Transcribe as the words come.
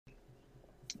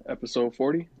Episode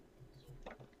 40.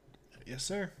 Yes,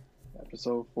 sir.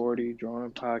 Episode 40,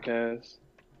 Drawing Podcast.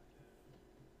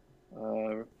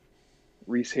 Uh,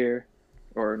 Reese here.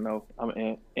 Or no, I'm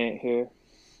Ant here.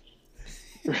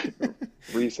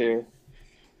 Reese here.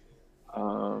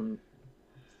 Um,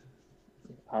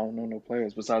 I don't know no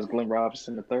players besides Glenn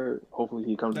Robinson the third. Hopefully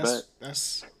he comes back.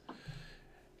 That's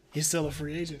he's still a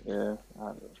free agent. Yeah,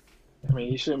 I mean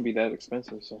he shouldn't be that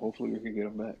expensive, so hopefully we can get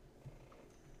him back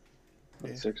for the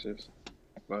Yeah. Sixers.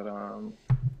 But yeah,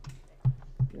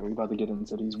 we about to get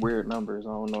into these weird numbers. I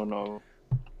don't know. No,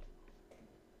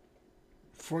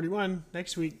 41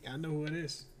 next week. I know who it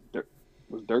is.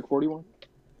 Was Dirk 41?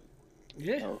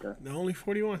 Yeah. Oh, okay. The only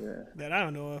 41 Yeah, that I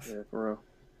don't know of. yeah, for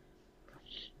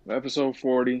real. Episode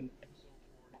 40.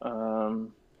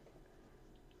 Um,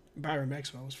 Byron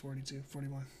Maxwell was 42,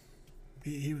 41.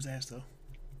 He was ass though.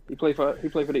 he played for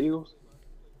the Eagles.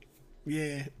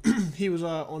 Yeah, he was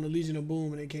on the Legion of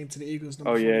Boom and they came to the Eagles Oh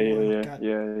number yeah, yeah, 41. yeah, Got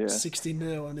yeah, yeah, 60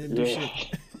 mil and didn't do yeah,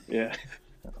 shit. yeah.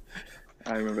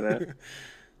 I remember that.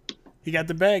 He got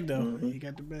the bag though. Hmm. He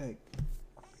got the bag.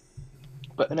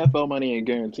 But NFL money ain't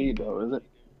guaranteed though, is it?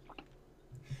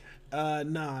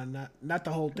 Nah, not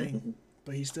the whole thing, Hmm.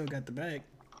 but he still got the bag.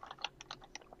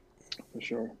 For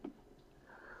sure.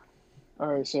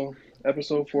 All right, so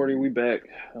episode 40, we back.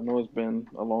 I know it's been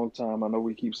a long time. I know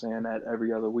we keep saying that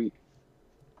every other week,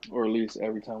 or at least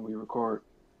every time we record.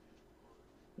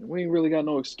 And we ain't really got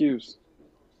no excuse.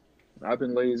 I've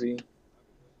been lazy.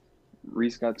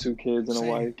 Reese got two kids and a Same.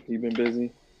 wife. He been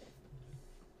busy.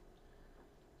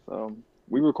 So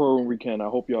we record when we can. I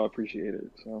hope y'all appreciate it.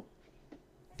 So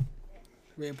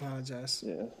We apologize.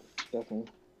 yeah, definitely.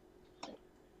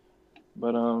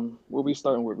 But we'll be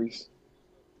starting with Reese.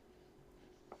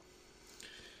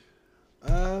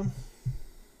 Um,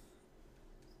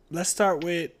 let's start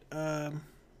with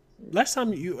last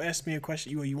time you asked me a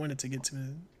question. You wanted to get to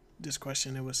this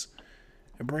question. It was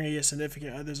bringing your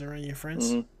significant others around your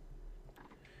friends, Hmm.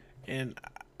 and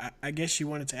I guess you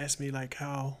wanted to ask me like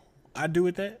how I do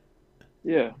with that.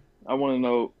 Yeah, I want to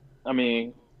know. I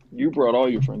mean, you brought all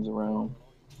your friends around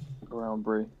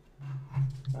Bree,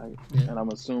 right? Yeah. And I'm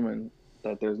assuming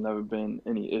that there's never been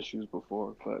any issues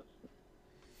before. But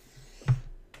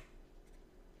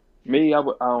me, I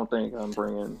don't think I'm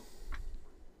bringing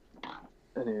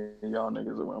any of y'all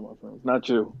niggas around my friends. Not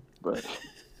you, but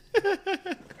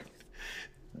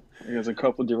there's a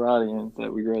couple Gerardians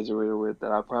that we graduated with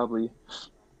that I probably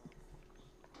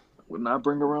would not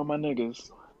bring around my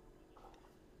niggas.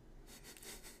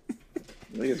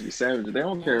 Niggas be savage. They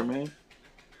don't care, man.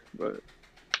 But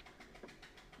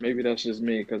maybe that's just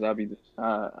me because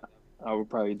I would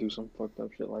probably do some fucked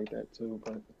up shit like that too.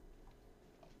 But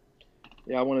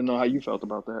yeah, I want to know how you felt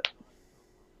about that.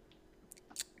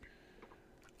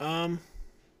 Um,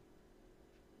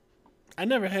 I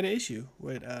never had an issue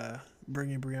with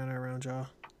bringing Brianna around y'all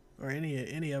or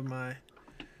any of my.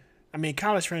 I mean,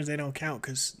 college friends they don't count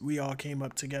because we all came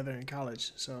up together in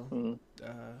college, so Mm,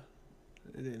 uh,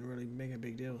 it didn't really make a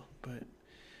big deal. But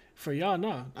for y'all,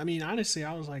 no. I mean, honestly,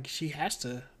 I was like, she has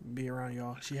to be around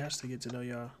y'all. She has to get to know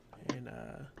y'all, and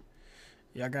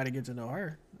y'all got to get to know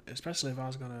her, especially if I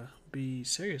was gonna be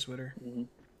serious with her. mm,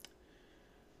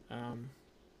 Um,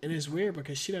 and it's weird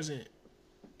because she doesn't.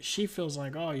 She feels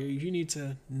like, oh, you need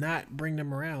to not bring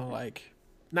them around. Like,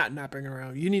 not bring them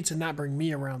around. You need to not bring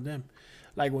me around them.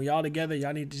 Like when y'all together,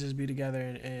 y'all need to just be together,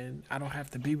 and I don't have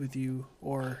to be with you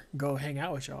or go hang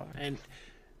out with y'all. And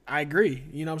I agree.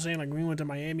 You know what I'm saying? Like when we went to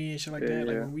Miami and shit like yeah, that.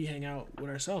 Like yeah. when we hang out with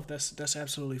ourselves, that's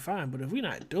absolutely fine. But if we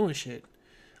not doing shit,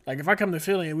 like if I come to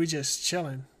Philly and we just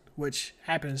chilling, which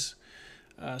happens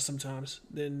sometimes,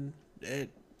 then it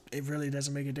really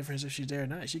doesn't make a difference if she's there or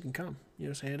not. She can come. You know what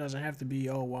I'm saying? It doesn't have to be,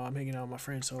 oh, well, I'm hanging out with my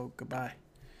friends, so goodbye.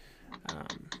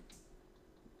 Um,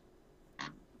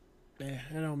 yeah,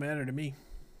 it don't matter to me.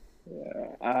 Yeah,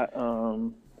 I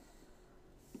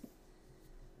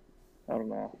don't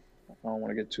know. I don't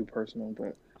want to get too personal,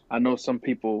 but I know some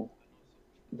people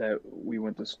that we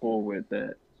went to school with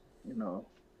that you know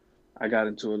I got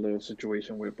into a little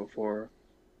situation with before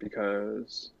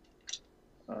because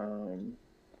um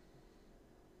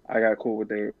I got cool with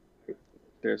their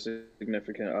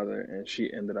significant other and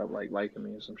she ended up like liking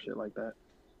me or some shit like that.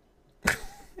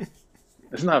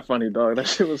 It's not funny, dog.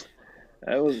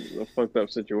 That was a fucked up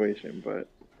situation, but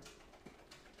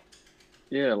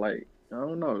yeah, like I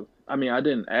don't know. I mean, I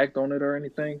didn't act on it or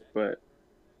anything, but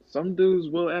some dudes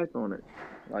will act on it.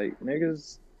 Like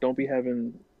niggas don't be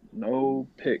having no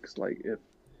picks. Like if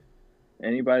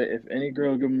any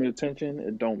girl give them attention,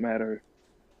 it don't matter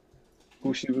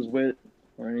who she was with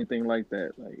or anything like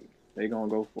that. Like they gonna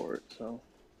go for it. So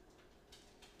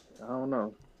I don't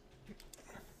know.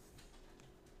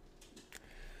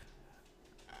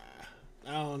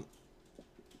 I don't.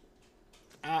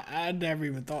 I never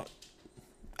even thought.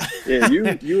 Yeah,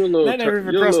 That never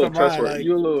even you're a crossed my little mind. trustworthy.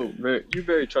 Like, You're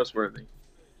very trustworthy,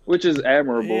 which is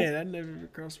admirable, yeah, that never even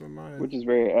crossed my mind. which is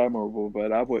very admirable.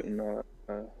 But I wouldn't.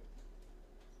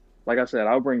 Like I said,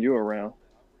 I'll bring you around.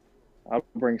 I'll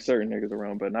bring certain niggas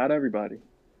around, but not everybody.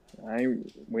 I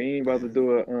ain't. We ain't about to Man,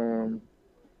 do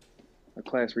a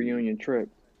class reunion trip,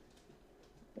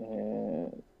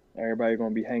 and everybody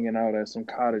gonna be hanging out at some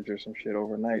cottage or some shit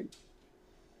overnight.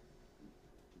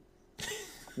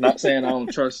 Not saying I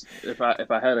don't trust if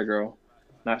I had a girl.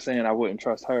 Not saying I wouldn't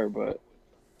trust her, but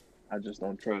I just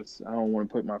don't trust. I don't want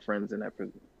to put my friends in that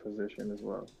position as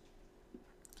well.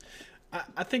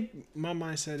 I think my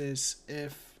mindset is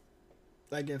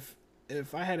like if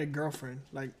I had a girlfriend,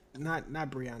 like not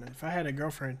Brianna, if I had a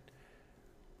girlfriend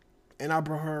and I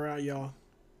brought her around y'all,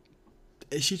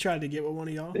 and she tried to get with one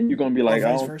of y'all, Then you're gonna be or like,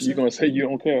 I vice don't. You're versa, gonna say you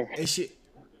don't care. and she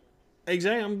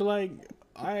exactly, I'm like,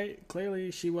 all right,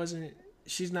 clearly she wasn't.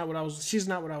 She's not what I was. She's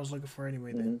not what I was looking for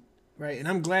anyway. Then, Hmm. right? And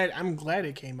I'm glad. I'm glad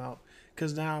it came out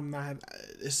because now I'm not.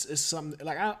 It's something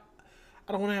like I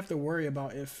don't want to have to worry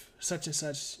about if such and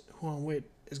such who I'm with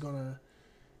is gonna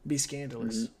be Hmm.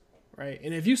 scandalous, right?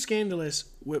 And if you scandalous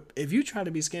with, if you try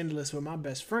to be scandalous with my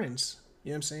best friends, you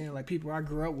know what I'm saying, like people I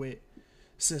grew up with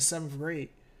since seventh grade,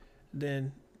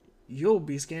 then you'll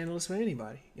be scandalous with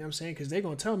anybody. You know what I'm saying? Because they're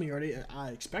gonna tell me, or I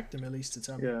expect them at least to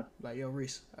tell me, Yeah. like, yo,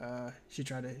 Reese, she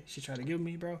tried to give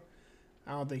me, bro.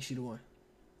 I don't think she the one.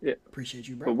 Yeah. Appreciate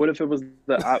you, bro. But what if it was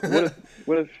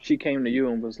what if she came to you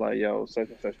and was like, "Yo, such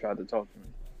and such tried to talk to me."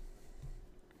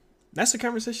 That's the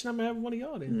conversation I'm gonna have with one of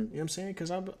y'all. Then you know Mm. what I'm saying?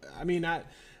 Because I mean,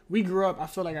 we grew up. I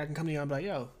feel like I can come to y'all and be like,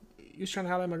 yo, you was trying to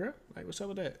holler at my girl? Like, what's up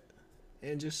with that?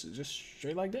 And just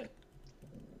straight like that.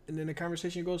 And then the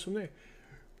conversation goes from there.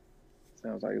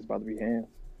 Sounds like it's about to be hands.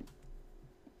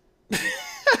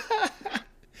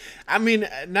 I mean,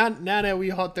 now that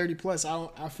we all 30 plus,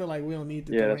 I feel like we don't need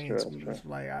to Yeah, throw that's true. hands. That's We true. just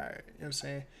like, all right, you know what I'm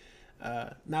saying?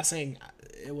 Not saying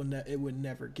it would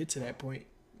never get to that point.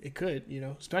 It could,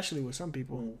 especially with some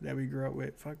people Mm. that we grew up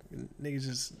with. Fuck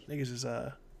niggas is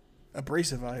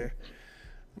abrasive out here.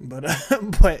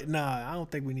 But nah, I don't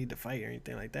think we need to fight or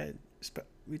anything like that.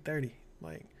 We 30.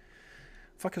 Like,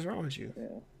 fuck is wrong with you? You know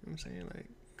Yeah. what I'm saying? Like,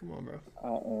 come on, bro.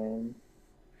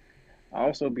 I I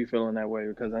also be feeling that way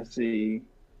because I see,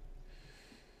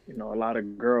 a lot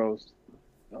of girls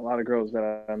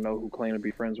that I know who claim to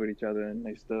be friends with each other, and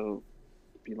they still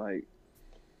be like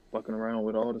fucking around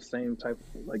with all the same type,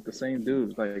 like the same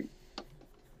dudes. Like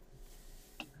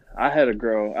I had a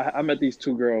girl. I met these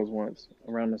two girls once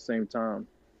around the same time,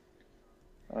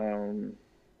 um,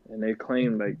 and they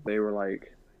claimed like they were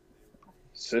like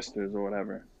sisters or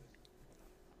whatever.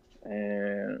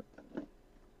 And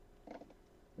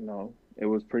it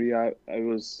was pretty. It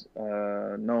was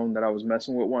known that I was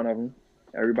messing with one of them.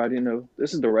 Everybody knew.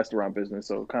 This is the restaurant business,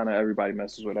 so kind of everybody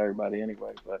messes with everybody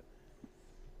anyway. But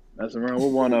messing around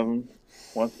with one of them.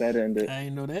 Once that ended, I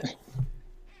ain't know that.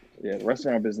 yeah, the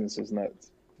restaurant business is nuts.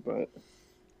 But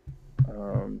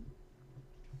um,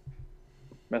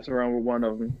 messing around with one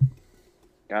of them,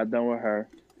 got done with her,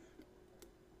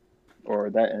 or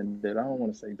that ended. I don't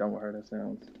want to say done with her. That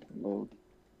sounds a little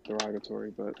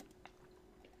derogatory, but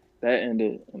that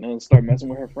ended, and then start messing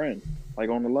with her friend, like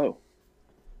on the low.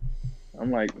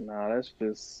 I'm like, nah, it's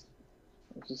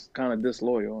just kind of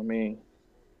disloyal. I mean,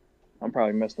 I'm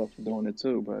probably messed up for doing it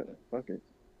too, but fuck it.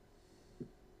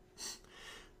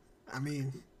 I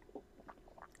mean,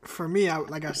 for me,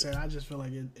 like I said, I just feel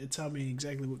like it tell me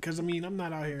exactly what. Because I mean, I'm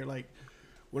not out here like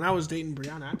when I was dating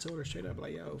Brianna, I told her straight up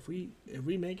like, yo, if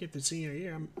we make it to senior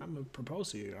year, I'm gonna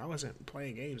propose to you. I wasn't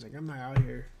playing games. Like I'm not out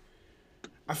here.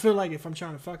 I feel like if I'm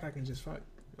trying to fuck, I can just fuck.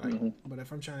 Like, Hmm. but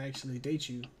if I'm trying to actually date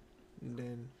you,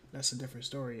 then that's a different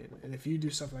story. And if you do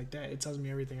stuff like that, it tells me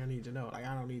everything I need to know. Like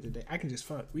I don't need to date. I can just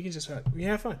fuck. We can just fuck. We can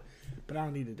have fun, but I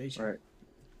don't need to date you Right.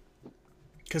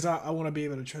 because I want to be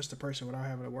able to trust the person without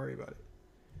having to worry about it.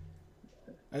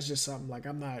 That's just something like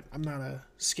I'm not a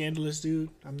scandalous dude.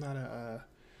 I'm not a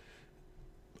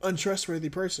untrustworthy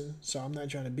person. So I'm not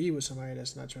trying to be with somebody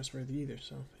that's not trustworthy either.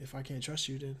 So if I can't trust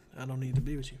you, then I don't need to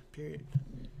be with you. Period.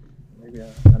 Maybe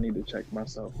I need to check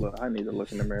myself. Look, I need to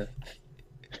look in the mirror.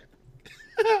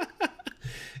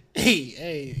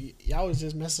 Hey, y'all was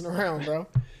just messing around, bro.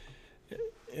 You know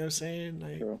what I'm saying?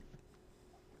 Like, Sure.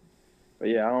 But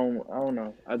yeah, I don't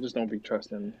know. I just don't be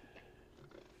trusting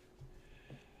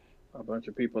a bunch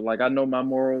of people. Like I know my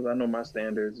morals, I know my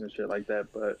standards and shit like that,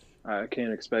 but I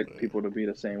can't expect people to be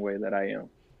the same way that I am.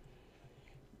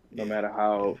 no Yeah. matter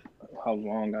Yeah. how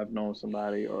long I've known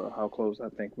somebody or how close I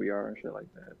think we are and shit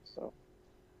like that. So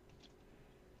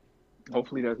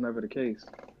hopefully that's never the case.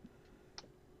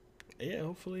 Yeah.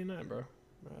 Hopefully not, bro.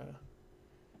 Uh,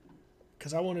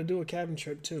 Cause I want to do a cabin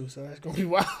trip too, so that's gonna be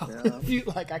wild. Yeah. If you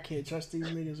like, I can't trust these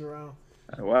niggas around.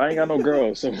 Well, I ain't got no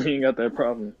girls, so we ain't got that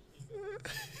problem.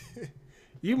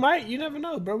 You might, you never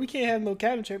know, bro. We can't have no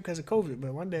cabin trip because of COVID,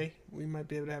 but one day we might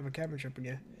be able to have a cabin trip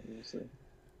again. We'll see.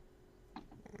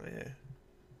 Yeah,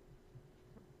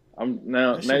 I'm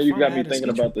now. that Now shit you fun. I got me had a thinking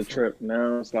ski about trip the before. trip.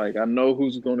 Now it's like I know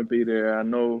who's going to be there. I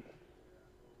know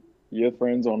your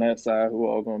friends on that side who are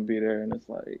all going to be there, and it's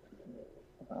like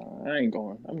I ain't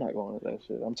going. I'm not going to that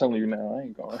shit. I'm telling you now, I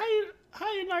ain't going.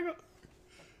 How you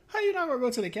not gonna go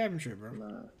to the cabin trip, bro?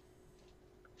 Nah.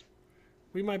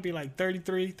 We might be like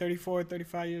 33, 34,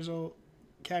 35 years old.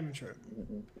 Cabin trip.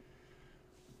 Mm-mm.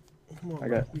 Come on, I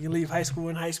bro. got. We can leave high school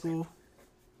in high school.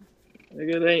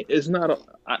 Nigga, it ain't. It's not.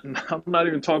 I'm not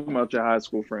even talking about your high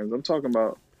school friends. I'm talking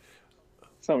about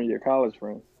some of your college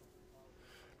friends.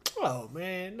 Oh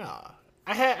man, nah.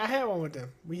 I had one with them.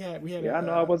 We had Yeah, I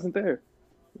know I a wasn't there.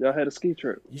 Y'all had a ski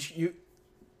trip. you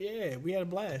yeah, we had a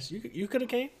blast. You could have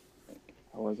came.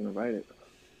 I wasn't invited.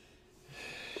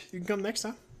 You can come next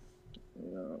time.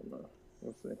 Yeah, I don't know.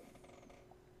 We'll see.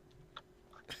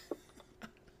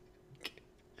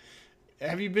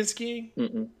 Have you been skiing?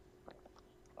 Mm-mm.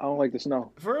 I don't like the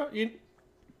snow. For real?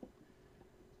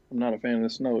 I'm not a fan of the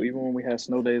snow. Even when we had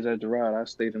snow days at Gerard, I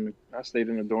stayed in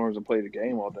the dorms and played the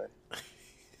game all day.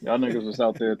 Y'all niggas was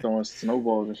out there throwing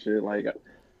snowballs and shit. Like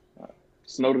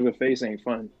snow to the face ain't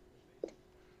fun.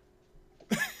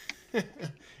 you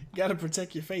gotta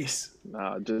protect your face.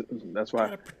 Nah, just that's why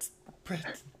Gotta pre-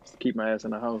 I keep my ass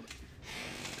in the house.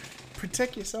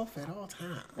 protect yourself at all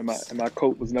And times. my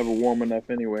coat was never warm enough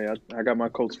anyway. I got my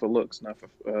coats for looks, not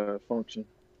for function.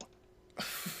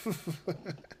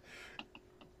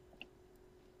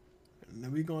 And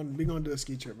then we gonna do a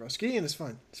ski trip, bro. Skiing is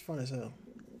fun. It's fun as hell.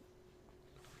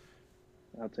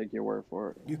 I'll take your word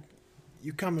for it.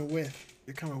 You coming with?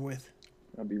 You're coming with.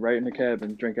 I'll be right in the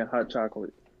cabin drinking hot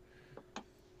chocolate.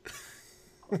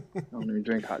 I don't even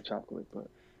drink hot chocolate, but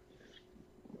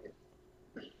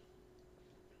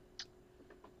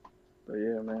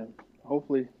yeah, man.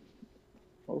 Hopefully,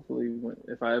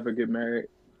 if I ever get married,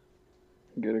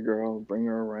 get a girl, bring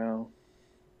her around,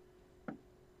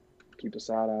 keep a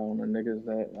side eye on the niggas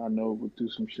that I know would do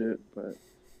some shit. But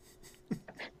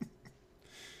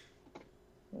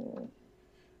uh,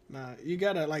 Nah, you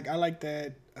gotta like. I like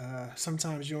that.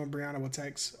 Sometimes you and Brianna will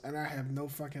text, and I have no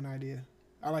fucking idea.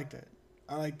 I like that.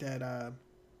 I like that.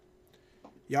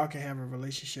 Y'all can have a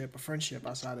relationship, a friendship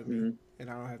outside of me, mm, and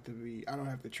I don't have to be. I don't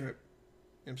have to trip.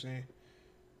 You know what I'm saying?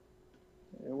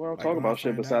 yeah, we don't Like talk when I about shit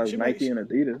find out, besides she might. Nike and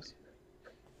Adidas.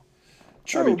 I be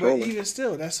True, but trolling. even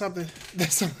still, that's something.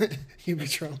 That's something you be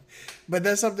trolling, but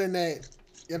that's something that you know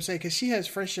what I'm saying because she has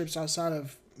friendships outside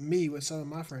of me with some of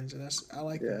my friends, and that's I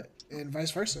like Yeah. that, and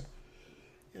vice versa. You know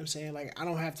what I'm saying? Like I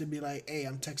don't have to be like, hey,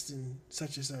 I'm texting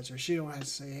such and such, or she don't have to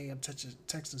say, hey, I'm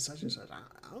texting such and such.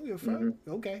 I don't give a fuck.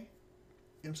 Mm-hmm. Okay, you know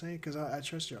what I'm saying? Because I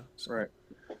trust y'all. So Right.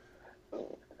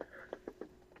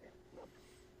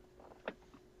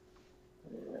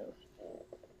 Yeah.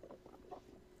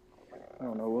 I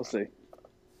don't know. We'll see.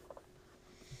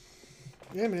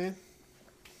 yeah, man,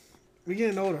 we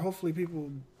getting older. Hopefully,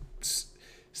 people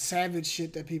savage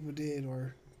shit that people did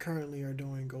or currently are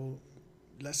doing go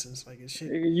lessons like it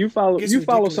shit gets You follow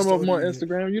ridiculous some the of them older on you get.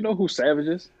 Instagram. You know who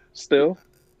savages still.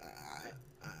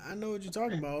 I know what you're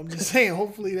talking about. I'm just saying.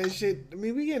 Hopefully that shit. I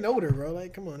mean, we getting older, bro.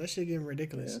 Like, come on, that shit getting Yeah.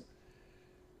 ridiculous.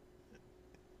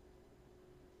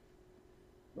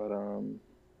 But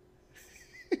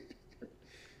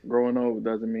growing old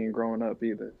doesn't mean growing up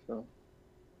either. So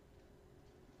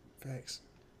Facts.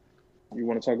 you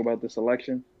want to talk about this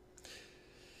election?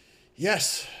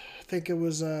 Yes, I think it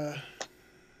was either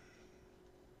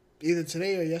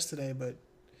today or yesterday, but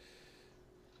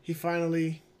he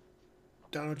finally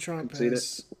Donald Trump Conceded.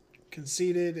 has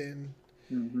conceded and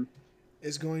Mm-hmm.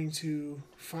 is going to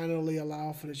finally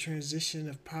allow for the transition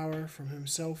of power from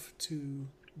himself to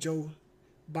Joe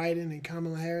Biden and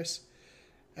Kamala Harris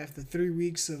after 3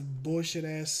 weeks of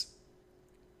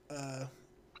uh,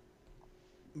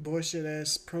 bullshit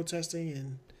ass protesting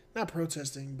and not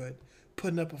protesting, but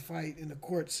putting up a fight in the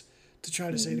courts to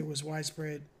try to say Mm-hmm. there was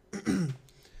widespread voter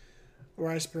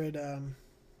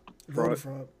Fraud.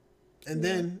 fraud. And Yeah.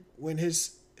 then when it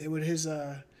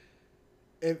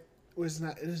was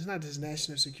not it's not his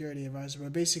national security advisor,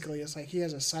 but basically it's like he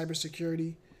has a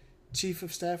cybersecurity chief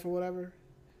of staff or whatever.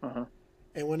 Uh huh.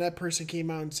 And when that person came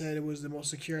out and said it was the most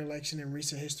secure election in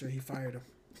recent history, he fired him.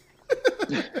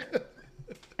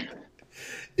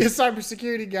 Your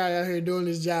cybersecurity guy out here doing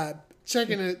his job,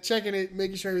 checking it,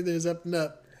 making sure everything's up and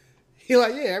up. He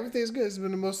like, yeah, everything's good. It's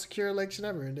been the most secure election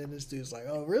ever. And then this dude's like,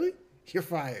 oh, really? You're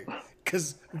fired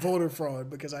because voter fraud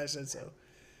because I said so.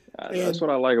 That's And what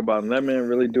I like about him. That man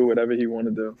really do whatever he want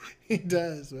to do. he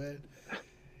does, man.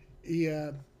 He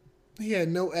had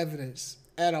no evidence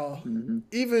at all. Hmm.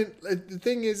 Even the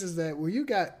thing is that when you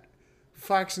got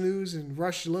Fox News and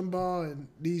Rush Limbaugh and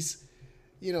these,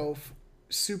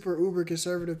 super uber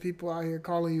conservative people out here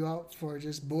calling you out for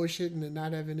just bullshitting and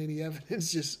not having any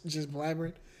evidence, just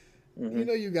blabbering, Hmm.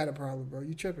 you got a problem, bro.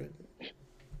 You tripping.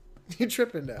 You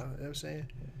tripping now. You know what I'm saying?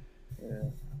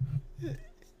 Yeah.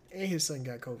 And his son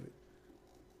got COVID.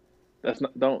 That's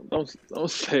not. Don't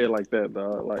say it like that,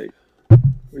 dog. Like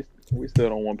we still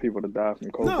don't want people to die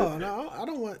from COVID. No, I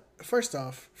don't want. First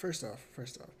off.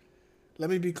 Let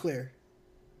me be clear.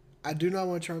 I do not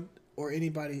want Trump or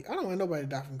anybody. I don't want nobody to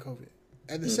die from COVID.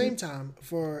 At the Hmm. same time,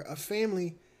 for a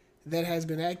family that has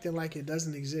been acting like it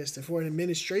doesn't exist, and for an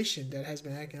administration that has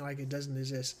been acting like it doesn't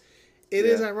exist, it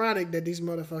is Yeah. ironic that these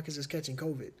motherfuckers is catching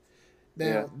COVID.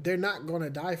 Yeah. Now they're not going to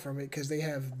die from it because they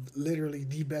have literally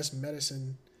the best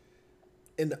medicine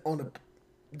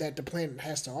that the planet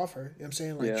has to offer. You know what I'm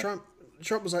saying? Like Yeah.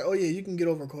 Trump was like, "Oh yeah, you can get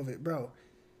over COVID, bro.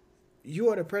 You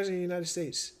are the president of the United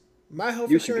States. My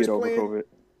health You can insurance get over plan, COVID.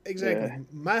 exactly. Yeah.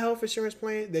 My health insurance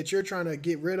plan that you're trying to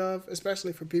get rid of,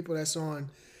 especially for people that's on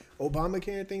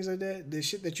Obamacare and things like that. The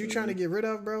shit that you're trying to Hmm. get rid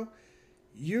of, bro.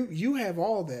 You have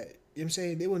all that. You know what I'm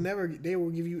saying? They will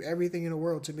give you everything in the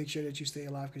world to make sure that you stay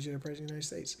alive because you're the president of the United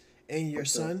States. And your For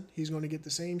sure. son, he's going to get the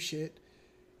same shit.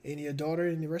 And your daughter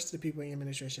and the rest of the people in your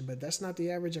administration. But that's not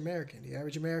the average American. The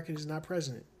average American is not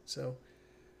president. So,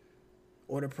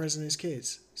 or the president's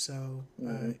kids. So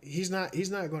Hmm. he's not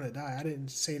going to die. I didn't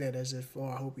say that as if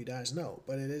I hope he dies. No,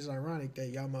 but it is ironic that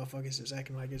y'all motherfuckers is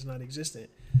acting like it's not existent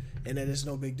and that it's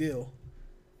no big deal,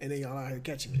 and then y'all out here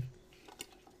catching it.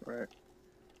 Right.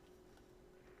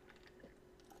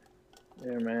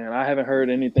 Yeah, man. I haven't heard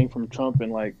anything from Trump in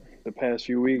like the past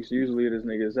few weeks. Usually this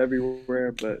nigga is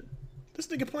everywhere, but This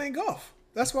nigga playing golf.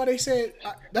 That's why they said.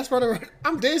 That's why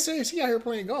I'm dead serious. He out here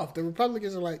playing golf. The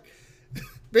Republicans are like,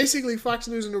 basically Fox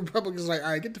News and the Republicans are like,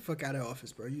 all right, get the fuck out of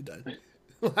office, bro. You done.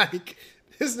 Like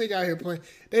this nigga out here playing.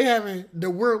 The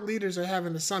world leaders are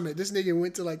having a summit. This nigga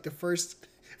went to like the first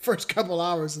couple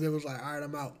hours and it was like, all right,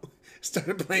 I'm out.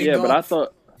 Started playing yeah. golf.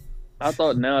 But I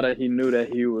thought now that he knew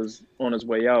that he was on his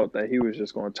way out, that he was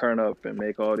just going to turn up and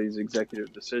make all these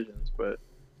executive decisions. But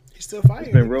He's still it's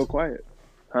firing been niggas. real quiet,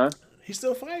 huh? He's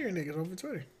still firing niggas over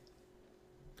Twitter.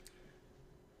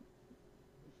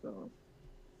 So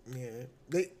Yeah,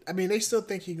 they still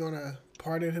think he's gonna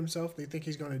pardon himself. They think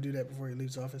he's gonna do that before he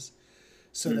leaves office,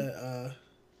 so that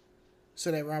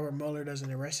Robert Mueller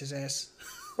doesn't arrest his ass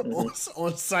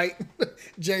on site,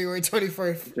 January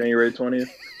 21st, January 20th,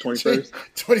 21st.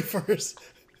 21st.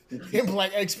 And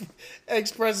black ex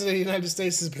president of the United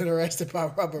States has been arrested by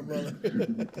Robert Mueller.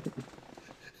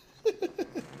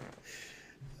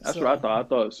 That's So, what I thought. I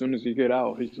thought as soon as he get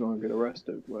out, he's going to get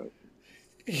arrested. But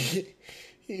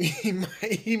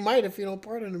he might if he don't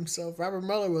pardon himself. Robert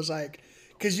Mueller was like,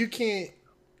 because you can't,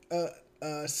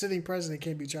 sitting president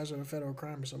can't be charged with a federal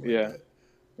crime or something yeah, like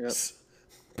that. yep.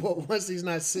 But once he's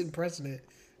not sitting president,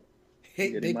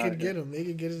 Get they him could out get here. him. They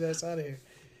could get his ass out of here.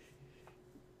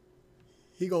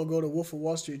 He gonna go to Wolf of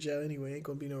Wall Street jail anyway. Ain't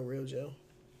gonna be no real jail.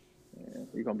 Yeah,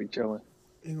 he's gonna be chilling.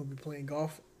 He gonna be playing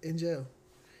golf in jail.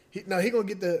 He gonna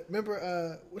get the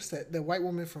remember what's that, the white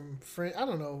woman from France, I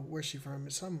don't know where she from.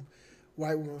 It's some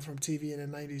white woman from TV in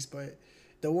the 90s, but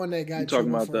the one that got You in talking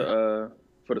trouble about for the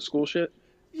for the school shit?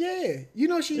 yeah,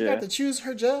 she Yeah, got to choose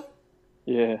her jail.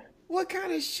 yeah, What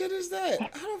kind of shit is that?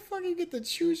 How the fuck you get to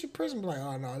choose your prison? Like,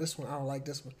 oh no, this one I don't like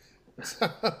this one.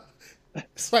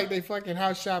 It's like they fucking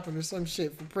house shopping or some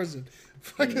shit for prison.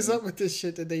 Fuck is up with this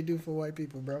shit that they do for white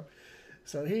people, bro?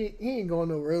 So he ain't going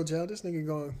no real jail. This nigga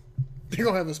going. They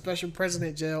gonna have a special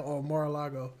president jail on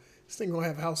Mar-a-Lago. This thing gonna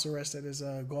have house arrest at his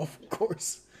golf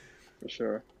course. for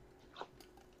sure.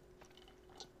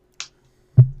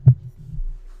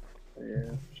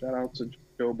 Yeah, shout out to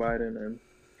Joe Biden and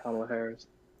Kamala Harris.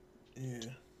 Yeah.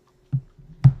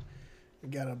 We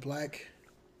got a black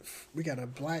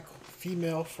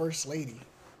female first lady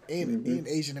and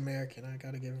Asian American. I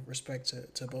gotta give respect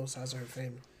to both sides of her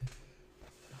family.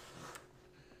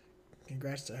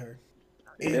 Congrats to her.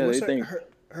 And Yeah, what's they think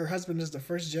her husband is the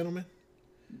first gentleman?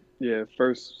 yeah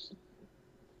first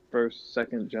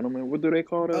second gentleman. What do they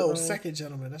call that? Oh, second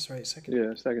gentleman. That's right. Second.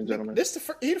 Yeah, second gentleman. This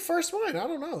he the first one. I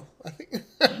don't know. I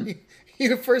think he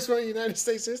the first one in United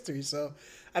States history. So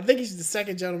I think he's the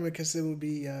second gentleman because it would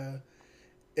be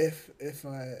If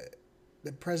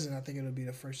the president, I think it'll be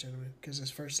the first gentleman because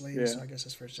it's first lady, Yeah, so I guess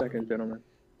it's first gentleman. second gentleman,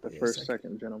 the Yeah, first second.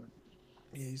 second gentleman.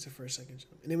 Yeah, he's the first second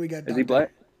gentleman. And then we got Is he Doctor.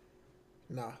 black?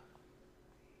 Nah,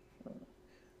 Uh,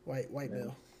 white man,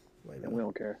 male, white and we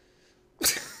male, don't care.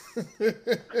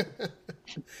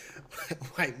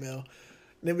 white male.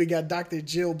 And then we got Doctor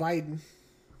Jill Biden.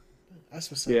 That's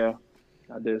what's up. Yeah,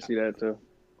 I did see that too.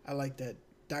 I like that.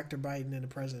 Doctor Biden and the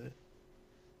president.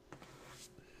 I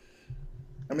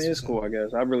That's mean, it's what's up. cool. I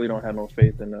guess I really don't have no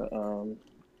faith in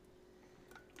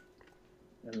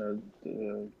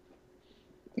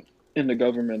in the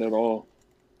government at all.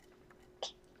 So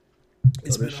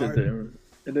It's been this shit hard.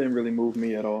 didn't really move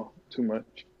me at all too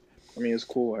much. I mean, it's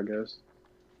cool, I guess,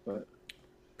 but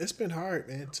It's been hard,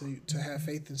 man, to have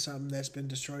faith in something that's been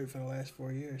destroyed for the last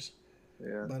 4 years.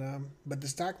 yeah, But the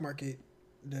stock market,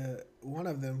 one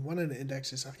of the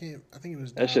indexes, I think it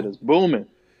was that shit Dow. is booming.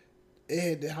 It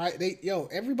had the high.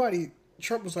 Everybody.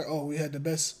 Trump was like, "Oh, we had the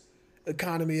best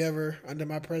economy ever under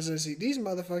my presidency." These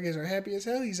motherfuckers are happy as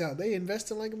hell. He's out. They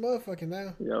investing like a motherfucker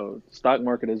now. Yo, stock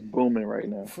market is booming right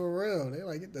now. For real, they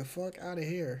like get the fuck out of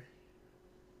here.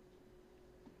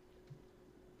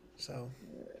 So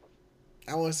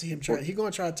I want to see him try. He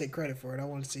gonna try to take credit for it. I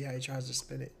want to see how he tries to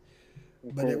spin it.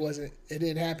 Of But it course. wasn't. It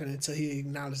didn't happen until he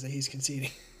acknowledged that he's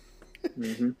conceding.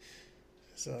 Hmm.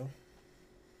 So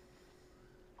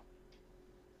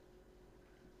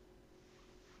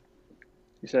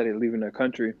He said he's leaving the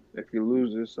country if he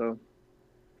loses, so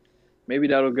maybe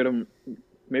that'll get him.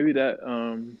 Maybe that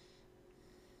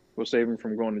will save him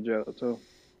from going to jail too.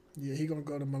 yeah, he gonna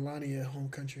go to Melania home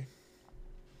country.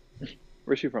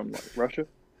 Where's she from? Like Russia?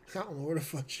 I don't know where the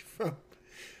fuck she from.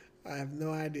 I have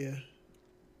no idea.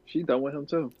 She done with him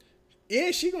too.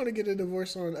 Yeah, she gonna get a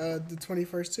divorce on the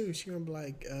 21st too. She gonna be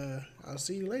like, "I'll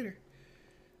see you later,"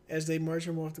 as they march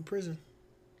him off to prison.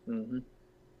 Hmm.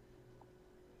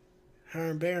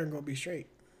 Her and Barron gonna be straight.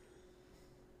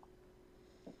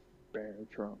 Barron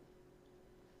Trump.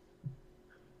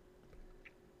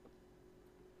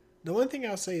 The one thing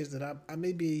I'll say is that I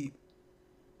may be,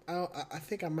 I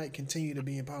think I might continue to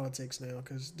be in politics now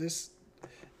because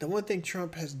the one thing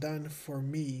Trump has done for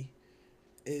me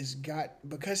is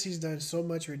because he's done so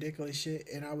much ridiculous shit,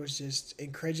 and I was just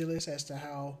incredulous as to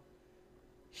how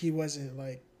he wasn't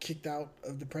like kicked out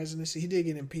of the presidency. He did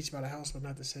get impeached by the House, but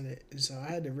not the Senate, and so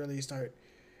I had to really start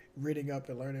reading up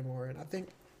and learning more. And I think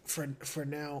for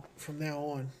now, from now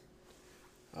on,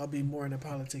 I'll be more into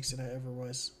politics than I ever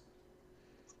was.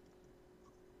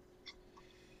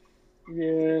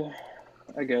 Yeah,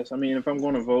 I guess. I mean, if I'm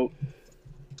going to vote,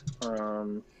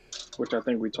 um, which I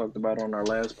think we talked about on our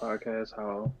last podcast,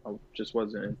 how I just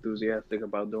wasn't enthusiastic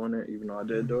about doing it, even though I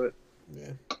did Mm-hmm. do it.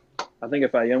 Yeah, I think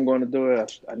if I am going to do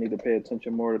it, I need to pay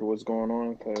attention more to what's going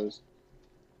on because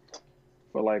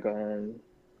for like,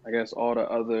 I guess all the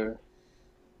other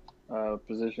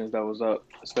positions that was up,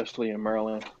 especially in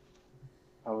Maryland,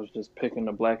 I was just picking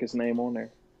the blackest name on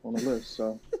there on the list.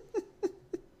 So,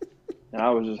 and I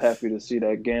was just happy to see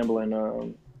that gambling.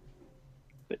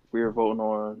 That we were voting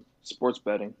on sports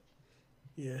betting.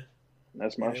 yeah,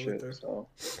 That's yeah. my They went shit. through. So,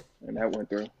 and that went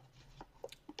through.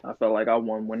 I felt like I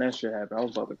won when that shit happened. I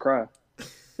was about to cry.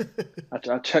 I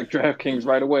checked DraftKings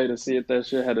right away to see if that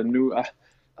shit had a new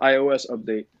iOS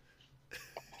update.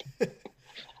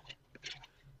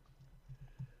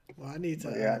 Well, I need to.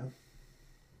 But yeah,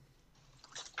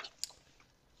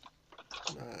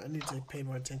 I need to pay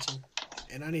more attention,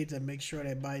 and I need to make sure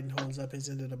that Biden holds up his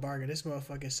end of the bargain. This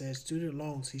motherfucker says student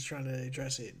loans. He's trying to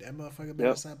address it. That motherfucker better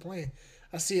yep, stop playing.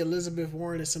 I see Elizabeth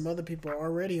Warren and some other people are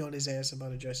already on his ass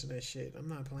about addressing that shit. I'm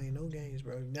not playing no games,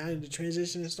 bro. Now the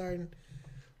transition is starting.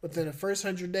 Within the first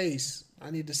 100 days, I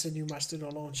need to send you my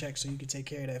student loan check so you can take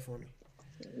care of that for me.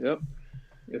 yep.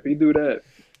 If he do that,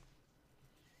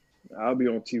 I'll be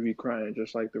on TV crying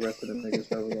just like the rest of the niggas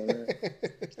that was on there.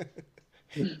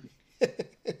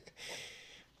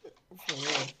 For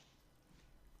real.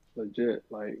 Legit.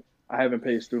 Like I haven't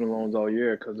paid student loans all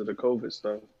year because of the COVID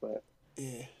stuff, but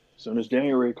Yeah. as soon as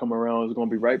January come around, it's gonna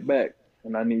be right back.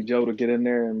 And I need Joe to get in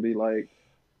there and be like,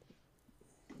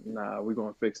 "Nah, we're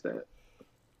gonna fix that."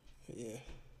 Yeah.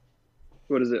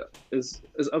 What is it? It's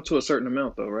up to a certain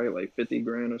amount though, right? Like 50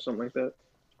 grand or something like that.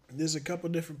 There's a couple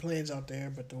different plans out there,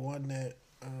 but the one that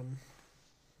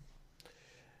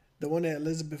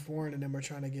Elizabeth Warren and them are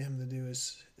trying to get him to do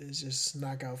is just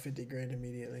knock out 50 grand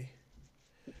immediately.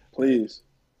 But Please,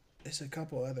 it's a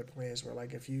couple other plans where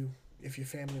like if your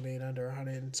family made under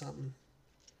 100 and something,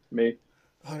 me.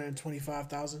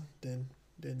 125,000, then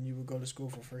you would go to school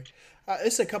for free.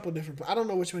 It's a couple different. I don't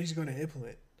know which one he's going to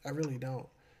implement. I really don't.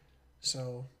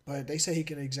 So, but they say he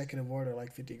can executive order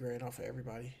like 50 grand off of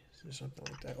everybody or something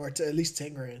like that, or to at least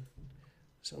 10 grand.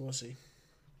 So we'll see.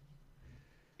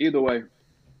 Either way,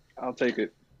 I'll take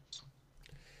it.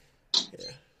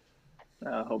 Yeah,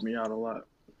 That'll help me out a lot.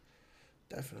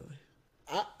 definitely.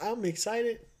 I'm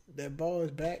excited that ball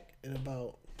is back in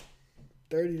about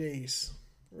 30 days.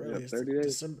 Really, Yep, it's 30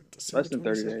 days. December Less than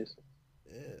 30 22nd. days.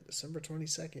 Yeah, December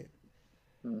 22nd.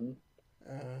 Mm-hmm.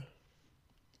 Uh,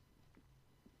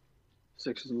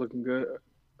 Six is looking good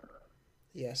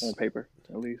on yes, paper,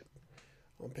 at least.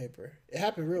 on paper. It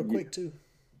happened real And you, quick too.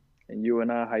 and you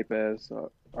and I hype ass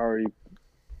already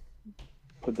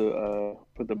put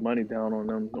the money down on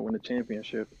them to win the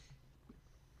championship.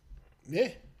 Yeah,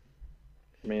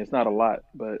 I mean, it's not a lot,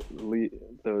 but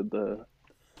the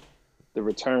the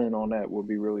return on that will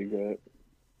be really good.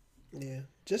 yeah.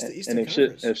 Just the And Eastern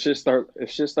Conference. if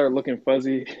shit start looking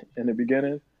fuzzy in the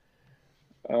beginning,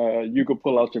 you could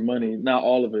pull out your money, not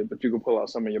all of it, but you could pull out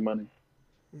some of your money.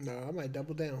 No, I might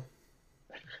double down.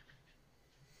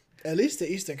 At least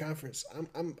the Eastern Conference.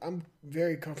 I'm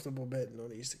very comfortable betting on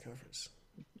the Eastern Conference.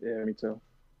 Yeah, me too.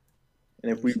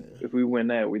 And You know what I'm saying? if we win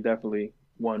that, we definitely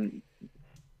won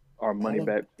our money All of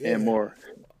back and yeah, more.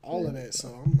 all Yeah, of that. So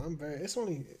so I'm very. It's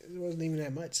only it wasn't even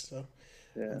that much. So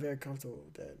I'm yeah, very comfortable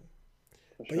with that.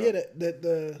 for But yeah,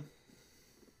 sure.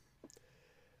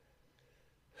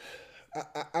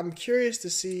 I'm curious to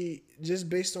see just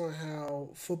based on how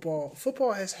football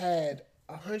has had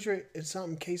 100 and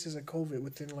something cases of COVID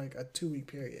within like a 2 week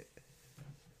period.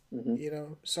 Hmm.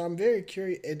 So I'm very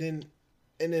curious, and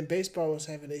then baseball was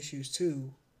having issues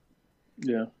too.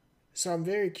 Yeah, So I'm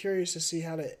very curious to see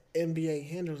how the NBA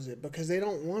handles it because they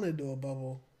don't want to do a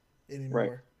bubble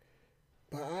right. anymore.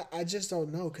 But I just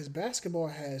don't know because basketball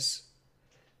has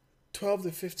 12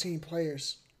 to 15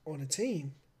 players on a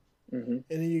team, Hmm.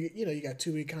 and then you got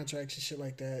 2 week contracts and shit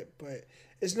like that. But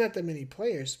it's not that many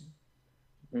players.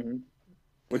 Hmm.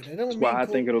 But Which that is don't mean why I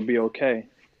think it'll be okay.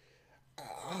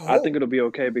 I I think hope. it'll be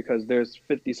okay because there's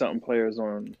 50 something players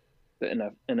on in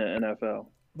the NFL.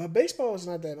 But baseball is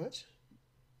not that much.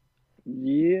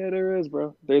 Yeah, there is,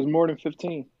 bro. There's more than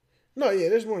 15. No, yeah,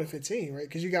 there's more than 15, right?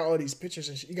 Because you got all these pitchers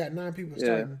and you got 9 people Yeah,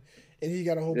 starting, and you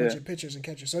got a whole bunch yeah, of pitchers and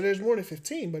catchers. So there's more than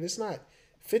 15, but it's not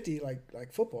 50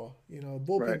 like football. right.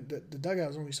 Bullpen the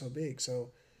dugout is only so big.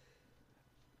 So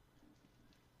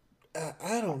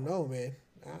I don't know, man.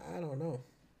 I don't know.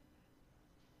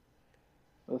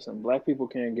 Listen, black people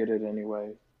can't get it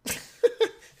anyway.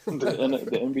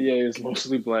 The NBA is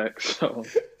mostly black, so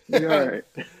we all right.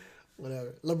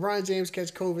 Whatever. LeBron James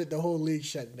catch COVID, the whole league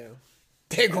shutting down.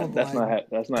 They're gonna be like,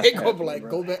 That's not they're gonna be happening, like, bro.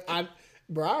 go back.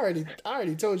 Bro, I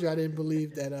already told you I didn't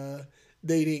believe that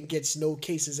they didn't get no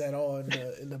cases at all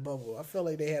in the bubble. I felt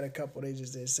like they had a couple, they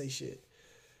just didn't say shit.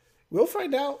 We'll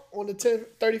find out on the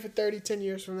 30 for 30, 10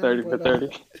 years from now. 30 for But 30.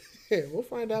 yeah, we'll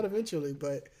find out eventually.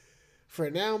 But for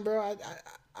now, bro,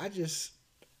 I just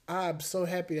I'm so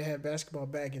happy to have basketball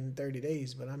back in 30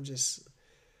 days, but I'm just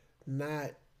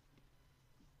not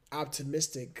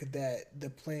optimistic that the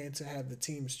plan to have the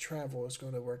teams travel is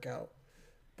going to work out.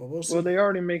 But we'll Well, see. they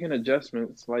already making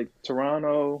adjustments. Like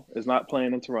Toronto is not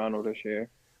playing in Toronto this year.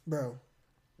 Bro,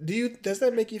 does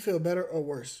that make you feel better or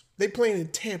worse? They playing in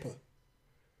Tampa.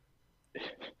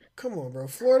 Come on, bro.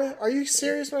 Florida? Are you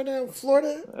serious right now?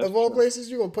 Florida, That's of all true. places,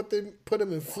 you gonna put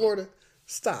them in Florida?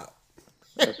 Stop.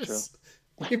 That's true.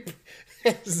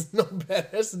 It's no better.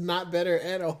 That's not better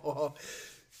at all.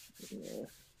 Yeah.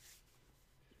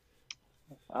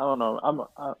 I don't know.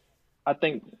 I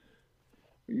think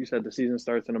you said the season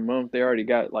starts in a month. They already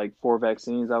got like four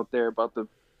vaccines out there about to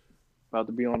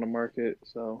be on the market.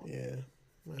 So, Yeah,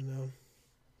 I know.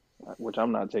 which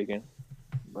I'm not taking,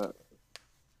 but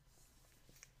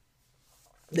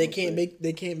They we'll can't see. make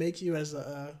they can't make you as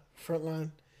a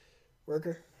frontline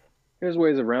worker. There's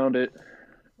ways around it.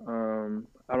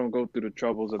 I don't go through the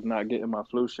troubles of not getting my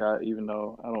flu shot, even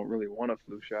though I don't really want a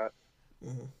flu shot.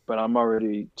 Mm-hmm. But I'm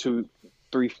already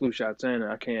three flu shots in, and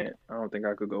I can't. I don't think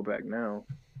I could go back now.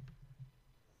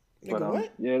 But Nigga,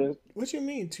 what? yeah, What you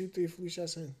mean 2, 3 flu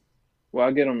shots in? well,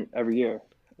 I get them every year,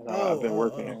 and Oh, I've been oh,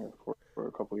 working oh, here for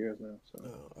a couple years now. So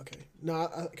oh. Okay.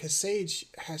 No, because Sage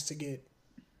has to get.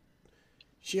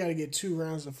 She got to get 2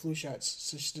 rounds of flu shots.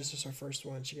 So this is her first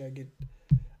one. She got to get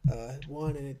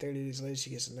one, and then 30 days later she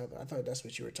gets another. I thought that's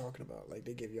what you were talking about. Like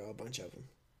they give you all a bunch of them.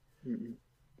 mm-mm.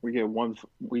 we get one.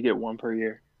 We get one per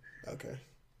year. Okay.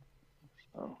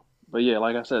 So, but yeah,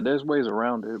 like I said, there's ways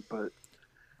around it, but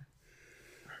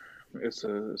it's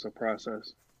a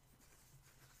process.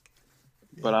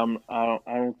 But Yeah.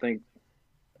 I don't think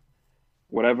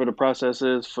whatever the process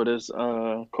is for this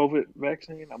COVID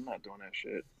vaccine, I'm not doing that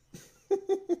shit.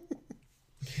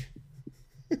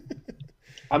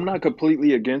 I'm not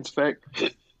completely against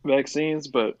vaccines,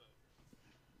 but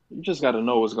you just got to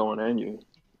know what's going on you.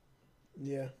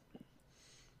 Yeah.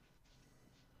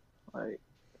 Like,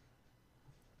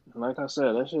 like I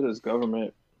said, that shit is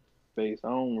government based. I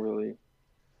don't really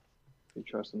be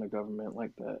trusting the government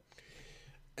like that.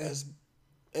 As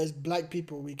as black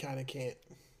people, we kind of can't.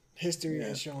 History Yeah.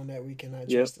 has shown that we cannot Yep.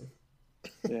 trust them.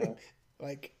 Yeah.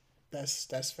 Like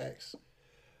that's facts.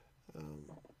 Um,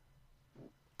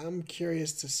 I'm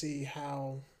curious to see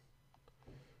how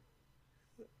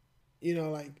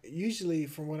like usually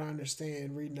from what I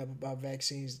understand, reading up about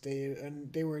vaccines,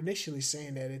 they were initially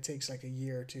saying that it takes like a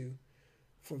year or two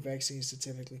for vaccines to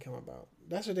typically come about.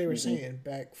 That's what they were Mhm. saying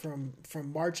back from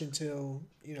March until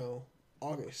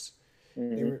August.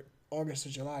 They Mhm. were August or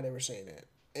July. They were saying that,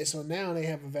 and so now they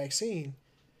have a vaccine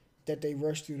that they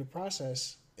rushed through the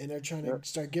process, and they're trying Yep. to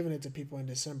start giving it to people in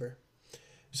December.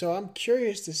 So I'm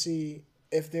curious to see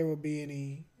if there will be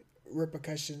any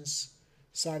repercussions,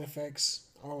 side effects,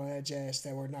 all of that jazz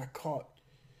that were not caught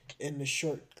in the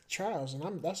short trials.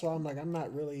 And that's why I'm like I'm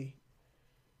not really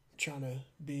trying to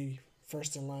be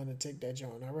first in line to take that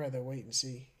joint. I'd rather wait and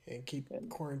see and keep And,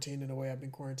 quarantining the way I've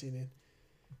been quarantining.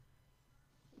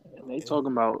 and they And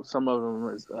talking about some of them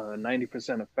is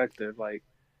 90% effective. Like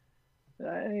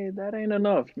that ain't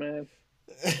enough, man.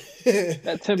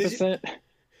 That ten did you percent.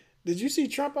 did you see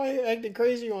Trump out here acting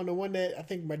crazy on the one that I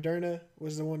think Moderna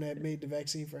was the one that made the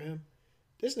vaccine for him?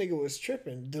 This nigga was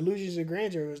tripping. Delusions of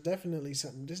grandeur was definitely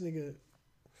something. This nigga,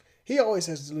 he always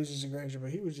has delusions of grandeur,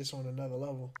 but he was just on another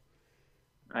level.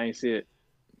 I ain't see it.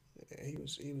 Yeah, he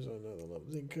was on another level.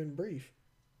 He couldn't breathe.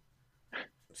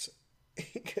 So,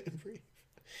 he couldn't breathe.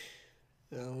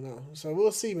 I don't know. So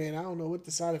we'll see, man. I don't know what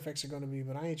the side effects are going to be,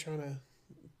 but I ain't trying to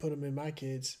put them in my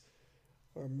kids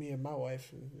or me and my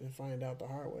wife and find out the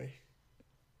hard way.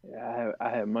 Yeah, I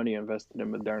had money invested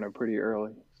in Moderna pretty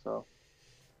early, so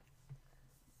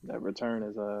that return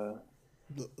is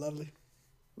Lovely.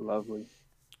 lovely.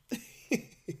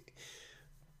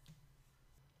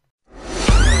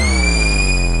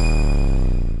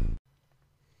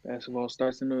 Basketball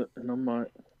starts in a month.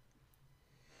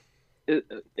 It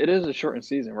it is a shortened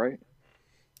season, right?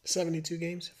 72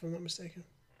 games, if I'm not mistaken.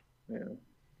 Yeah,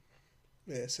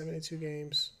 Yeah, 72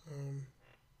 games.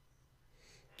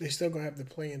 They still gonna have the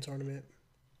play-in tournament.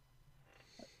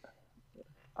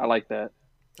 I like that.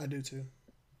 I do too.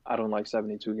 I don't like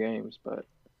 72 games, but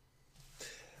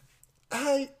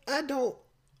I don't.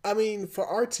 I mean, for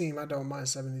our team, I don't mind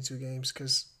 72 games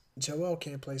because Joel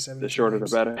can't play the 72 shorter the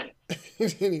games better.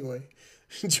 anyway.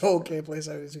 Joel can't play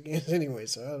 72 games anyway,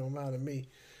 so that don't matter to me.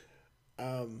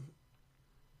 Um,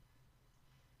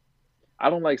 I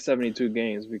don't like 72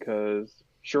 games because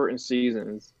shortened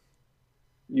seasons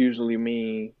usually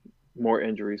mean more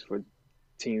injuries for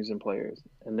teams and players.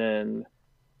 And then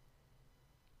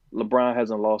LeBron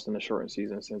hasn't lost in a shortened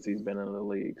season since he's been in the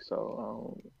league,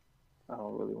 so I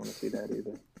don't really want to see that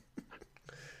either.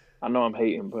 I know I'm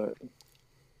hating, but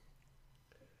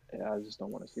yeah, I just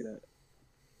don't want to see that.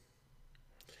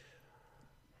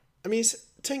 I mean, it's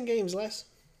 10 games less.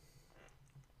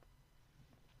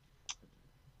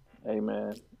 Hey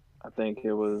man, I think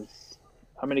it was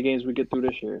how many games we get through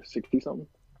this year? 60 something?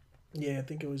 Yeah, I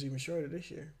think it was even shorter this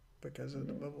year because of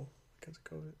the Yeah. bubble, because of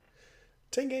COVID.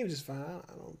 10 games is fine.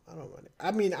 I don't mind it.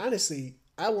 I mean, honestly,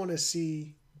 I want to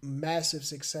see massive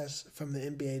success from the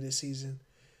NBA this season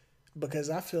because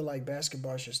I feel like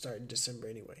basketball should start in December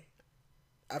anyway.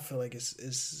 I feel like it's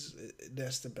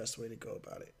that's the best way to go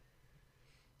about it.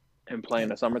 And play in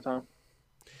Have, the summertime?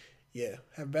 yeah,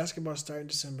 have basketball start in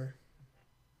December.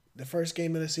 The first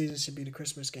game of the season should be the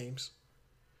Christmas games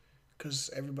because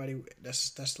everybody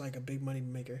that's like a big money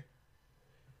maker.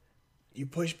 You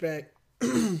push back,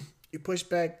 you push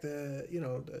back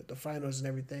the finals and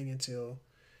everything until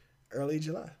early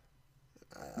July.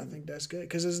 I think that's good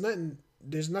because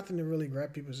there's nothing to really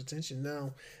grab people's attention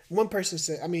now. One person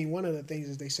said, I mean, one of the things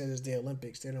that they said is the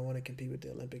Olympics. They don't want to compete with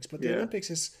the Olympics, but the Yeah. Olympics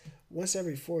is once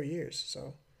every 4 years.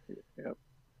 So, Yep.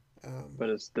 um, But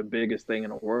it's the biggest thing in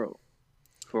the world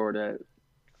for that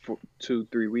for 2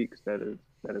 3 weeks that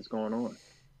is going on.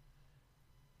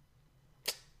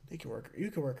 they can work.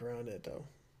 You can work around it though.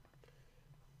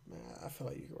 I feel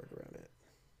like you can work around it.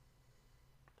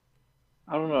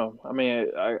 I don't know. I mean,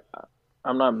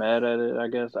 I'm not mad at it.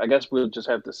 I guess we'll just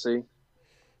have to see.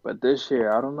 But this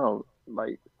year, I don't know.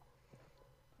 Like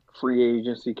free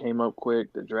agency came up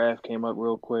quick. The draft came up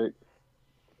real quick.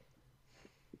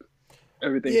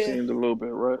 Everything Yeah, seemed a little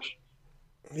bit rushed,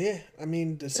 yeah. I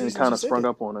mean, the and it season kind of just sprung ended.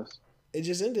 up on us. It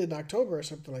just ended in October or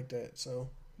something like that. So,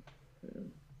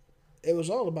 It was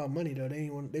all about money though. They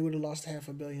would have lost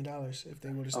 $500 million if they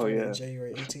would have Oh started on yeah.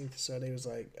 January 18th. So they was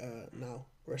like, no,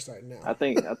 we're starting now. I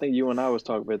think you and I was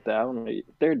talking about that. I don't know.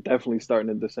 They're definitely starting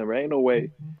in December. Ain't no way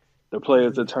the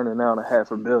players are turning down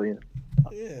 $500 million.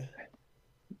 Yeah.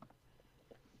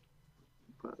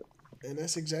 And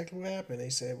that's exactly what happened. They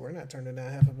said we're not turning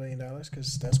down $500 million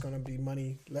because that's going to be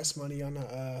less money on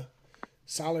the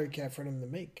salary cap for them to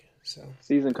make. So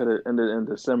Season could have ended in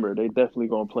December. They definitely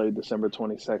gonna play December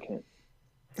 22nd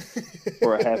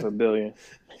for $500 million.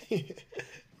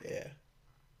 yeah,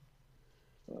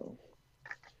 So,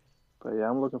 but yeah,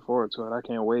 I'm looking forward to it. I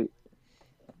can't wait.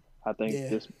 I think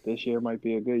yeah. this year might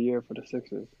be a good year for the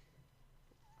Sixers.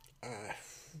 Uh,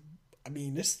 I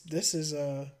mean, this is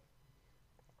our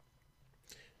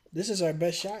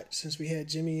best shot since we had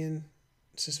Jimmy and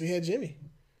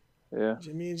Yeah.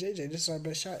 Jimmy and JJ. This is our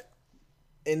best shot,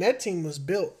 and that team was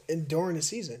built during the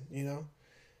season. You know,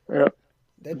 Yeah.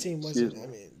 that team Excuse wasn't. me. I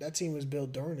mean, that team was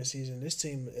built during the season. This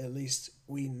team, at least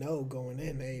we know going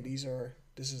in, hey,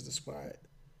 this is the squad.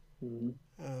 Hmm.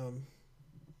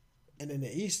 And in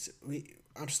the East,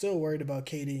 I'm still worried about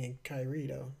KD and Kyrie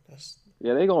though.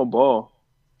 Yeah, they gonna ball.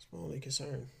 That's my only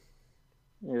concern.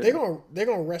 Yeah. They're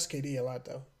gonna rest KD a lot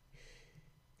though.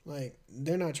 Like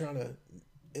they're not trying to.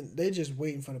 And they just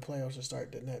waiting for the playoffs to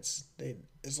start. The Nets.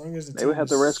 As long as the They team would have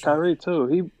to is rest strong. Kyrie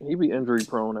too. He be injury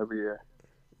prone every year.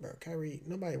 Bro, Kyrie.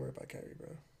 Nobody worry about Kyrie, bro.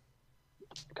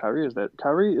 Kyrie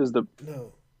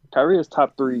No. Kyrie is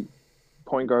top 3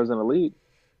 point guards in the league.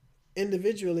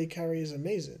 Individually, Kyrie is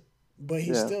amazing, but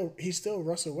Yeah. he's still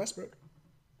Russell Westbrook.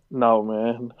 No,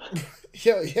 man.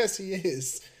 Yo, yes, he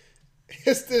is.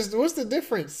 What's the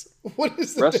difference? What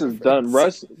is the Russ difference? is done.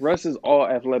 Russ is all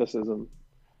athleticism.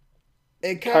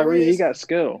 And Kyrie, he is, got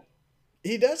skill.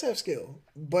 he does have skill,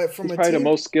 but He's probably the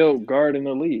most skilled guard in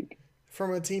the league.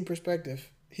 from a team perspective,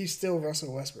 he's still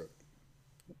Russell Westbrook.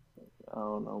 I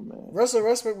don't know, man. Russell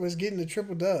Westbrook was getting a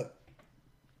triple dub.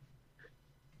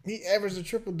 He averaged a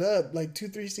triple dub like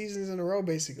 2-3 seasons in a row,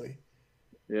 basically.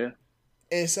 Yeah.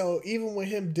 And so even with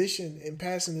him dishing and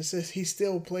passing assists, he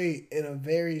still played in a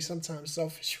very sometimes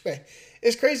selfish way.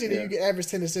 It's crazy that Yeah. you can average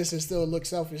 10 assists and still look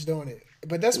selfish doing it.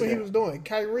 But that's what he Yeah. was doing.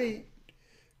 Kyrie,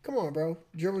 come on, bro.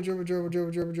 Dribble.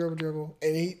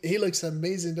 And he looks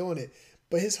amazing doing it.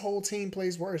 But his whole team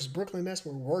plays worse. Brooklyn Nets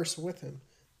were worse with him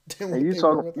than what And they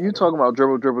were without him. talking about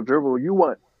dribble. You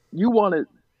wanted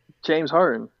James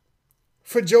Harden.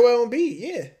 For Joel Embiid,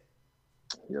 yeah.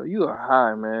 Yo, you are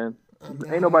high, man. I'm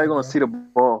not Ain't nobody high, gonna bro. see the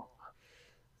ball.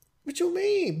 What you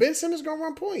mean? Ben Simmons gonna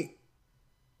run point.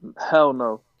 Hell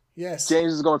no. Yes.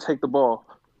 James is gonna take the ball.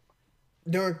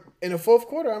 In the fourth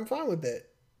quarter, I'm fine with that.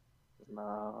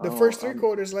 Nah, The first 3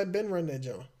 quarters, let Ben run that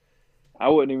joint. I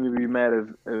wouldn't even be mad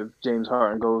if James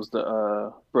Harden goes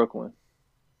to Brooklyn.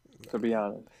 To be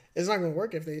honest. It's not gonna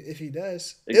work if he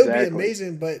does. It would Exactly. be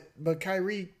amazing, but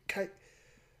Kyrie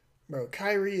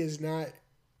is not.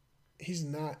 He's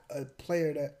not a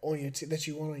player that on your that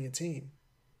you want on your team.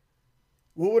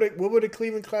 What were the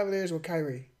Cleveland Cavaliers with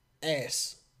Kyrie?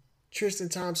 Ass. Tristan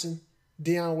Thompson,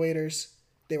 Deion Waiters,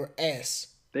 they were ass.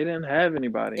 They didn't have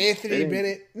anybody. Anthony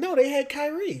Bennett. No, they had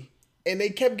Kyrie. And they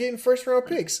kept getting first round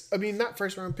picks. I mean, not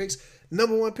first round picks,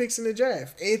 number 1 picks in the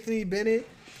draft. Anthony Bennett,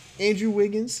 Andrew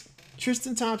Wiggins,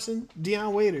 Tristan Thompson,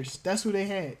 Deion Waiters. That's who they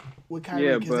had with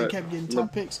Kyrie because they kept getting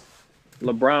top picks.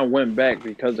 LeBron went back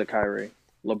because of Kyrie.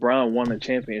 LeBron won a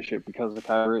championship because of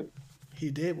Kyrie. He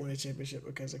did win a championship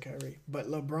because of Kyrie. But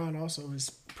LeBron also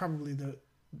is probably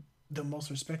the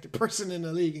most respected person in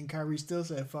the league, and Kyrie still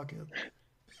said fuck him.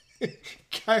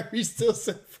 Kyrie still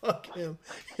said fuck him.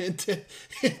 And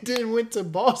then went to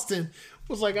Boston.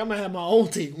 Was like, I'm gonna have my own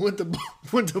team. Went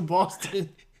to Boston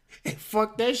and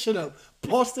fucked that shit up.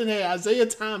 Boston had Isaiah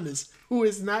Thomas, who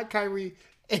is not Kyrie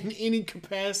in any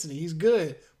capacity. He's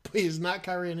good, but he's not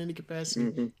Kyrie in any capacity.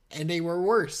 Mm-hmm. And they were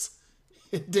worse.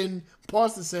 And then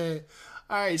Boston said,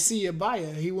 all right, see ya, bye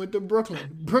ya. He went to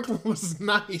Brooklyn. Brooklyn was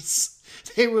nice.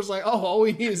 They was like, oh, all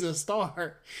we need is a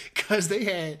star. Because they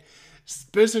had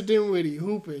Spencer Dinwiddie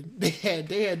hooping. They had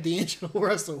D'Angelo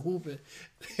Russell hooping.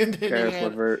 And then they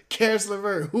had Karis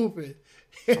LeVert hooping.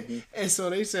 Mm-hmm. And so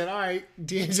they said, all right,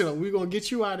 D'Angelo, we're going to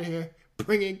get you out of here.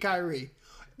 Bring in Kyrie.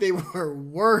 They were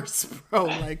worse, bro.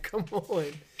 Like, come on.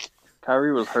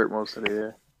 Kyrie was hurt most of the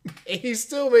year. And he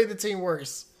still made the team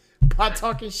worse by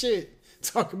talking shit.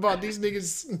 Talking about these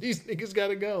niggas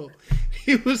gotta go.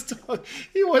 He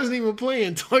wasn't even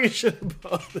playing, talking shit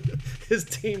about his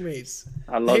teammates.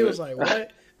 I love it. He was like,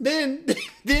 what? then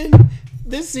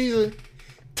this season,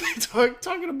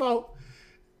 talking about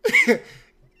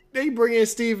they bring in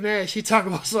Steve Nash. He talk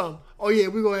about something. oh yeah,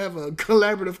 we're gonna have a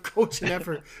collaborative coaching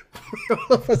effort.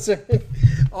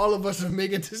 All of us are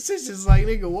making decisions. Like,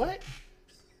 nigga, what?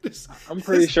 I'm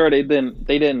pretty sure they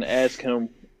didn't ask him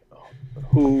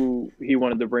who he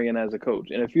wanted to bring in as a coach.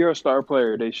 And if you're a star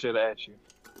player, they should ask you.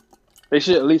 They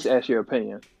should at least ask your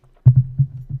opinion.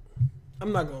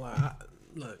 I'm not gonna lie.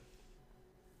 Look,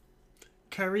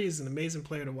 Kyrie is an amazing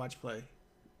player to watch play,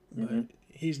 but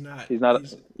he's not. He's not.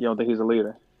 You don't think he's a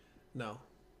leader? No,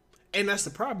 and that's the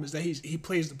problem is that he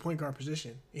plays the point guard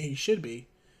position and he should be,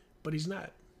 but he's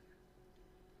not.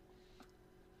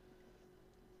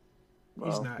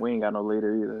 He's Well, not. we ain't got no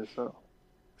leader either. So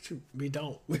We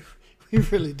don't. We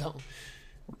really don't.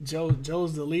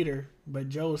 Joe's the leader, but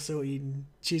Joe's still eating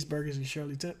cheeseburgers and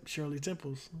Shirley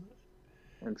Temples.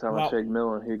 and telling Shake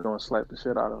Milton he gonna slap the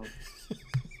shit out of him.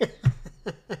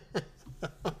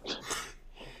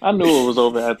 I knew it was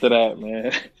over after that,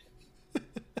 man.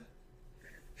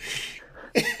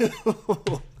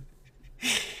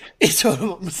 He told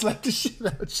him I'm gonna slap the shit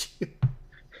out you.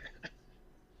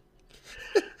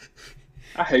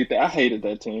 I hate that. I hated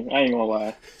that team. I ain't gonna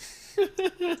lie.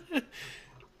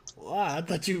 Wow, I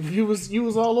thought you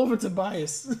was all over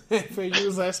Tobias. For you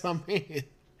was that's my man.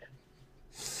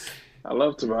 I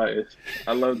love Tobias.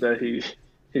 I love that he's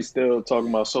still talking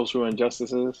about social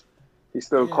injustices. He's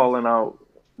still calling out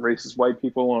racist white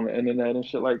people on the internet and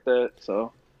shit like that.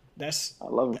 So I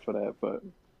love him for that. But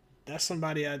that's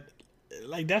somebody I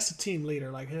like. That's a team leader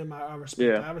like him. I respect.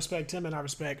 Yeah. I respect him and I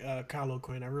respect Kyle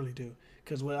O'Quinn. I really do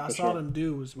because what I saw them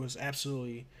do was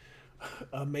absolutely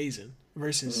amazing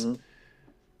versus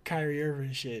Kyrie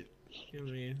Irving shit. You know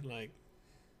what I mean? Like,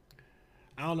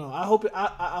 I don't know. I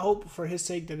hope for his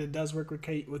sake that it does work with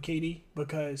KD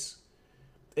because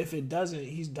if it doesn't,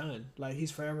 he's done. Like he's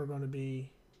forever going to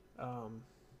be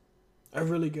a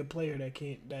really good player that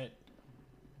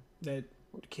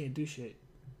can't do shit.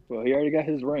 Well, he already got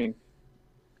his ring.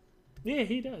 Yeah,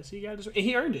 he does. He got his. And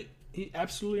he earned it. He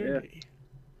absolutely earned it.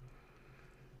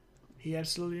 He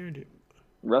absolutely earned it.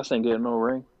 Russ ain't getting no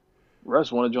ring.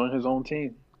 Russ want to join his own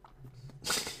team.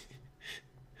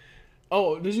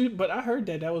 Oh, did you? But I heard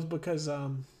that was because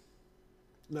now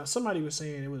somebody was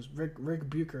saying it was Rick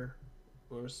Bucher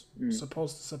was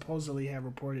supposedly have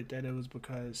reported that it was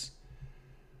because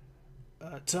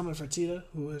Tillman Fertitta,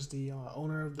 who is the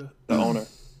owner of the owner.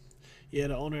 Yeah,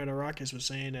 the owner of the Rockets was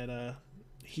saying that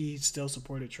he still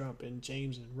supported Trump and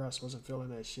James and Russ wasn't feeling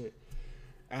that shit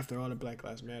after all the Black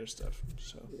Lives Matter stuff.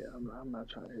 So yeah, I'm not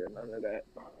trying to hear none of that.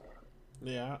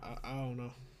 Yeah, I don't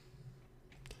know.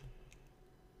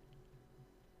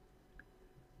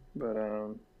 But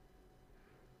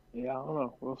yeah, I don't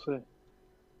know. We'll see.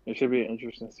 It should be an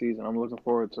interesting season. I'm looking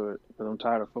forward to it because I'm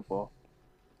tired of football.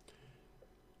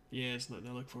 Yeah, it's nothing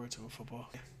to look forward to in football.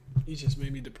 You just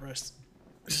made me depressed.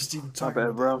 Just even Not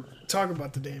bad, bro. Talk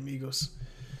about the damn Eagles.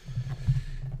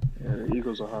 Yeah, the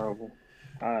Eagles are horrible.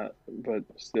 But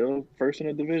still first in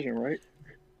the division, right?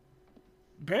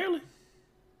 Barely.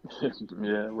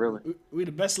 Yeah, really. We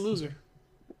the best loser.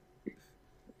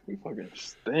 We fucking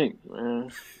stink,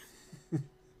 man.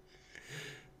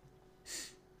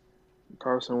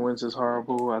 Carson Wentz is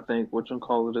horrible. I think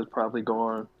whatchamacallit is probably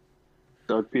gone.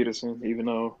 Doug Peterson, even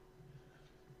though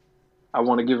I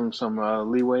want to give him some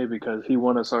leeway because he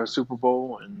won us our Super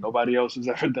Bowl and nobody else has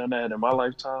ever done that in my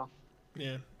lifetime.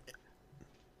 Yeah.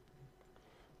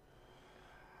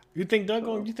 You think they're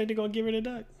gonna give it to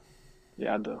Doug?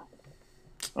 Yeah, I do.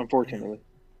 Unfortunately.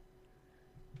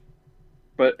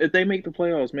 But if they make the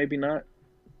playoffs, maybe not.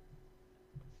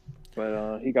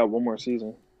 But he got one more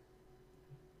season.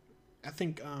 I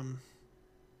think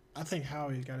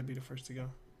Howie's got to be the first to go.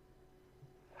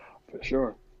 For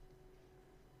sure.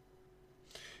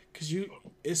 Cause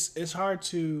it's hard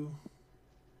to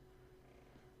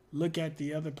look at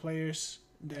the other players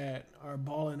that are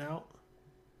balling out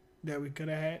that we could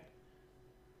have had.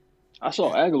 I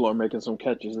saw Aguilar making some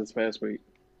catches this past week.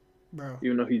 Bro.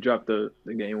 Even though he dropped the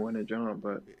game-winning jump,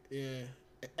 but yeah.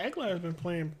 Aguilar's been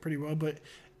playing pretty well, but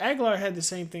Aguilar had the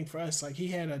same thing for us. Like, he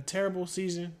had a terrible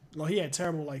season. Well, he had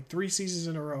terrible, 3 seasons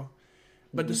in a row.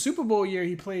 But the Super Bowl year,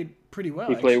 he played pretty well.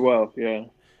 He played well, yeah.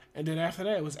 And then after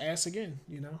that, it was ass again,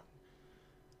 you know?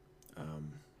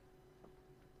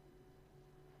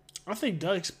 I think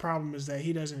Doug's problem is that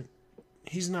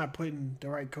he's not putting the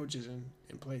right coaches in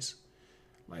place.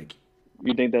 Like,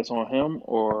 you think that's on him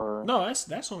or no?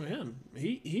 That's on him.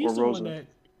 He's the one that.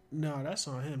 No, that's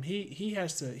on him.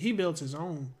 He builds his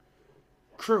own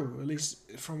crew. At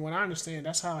least from what I understand,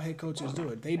 that's how head coaches do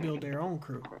it. They build their own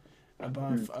crew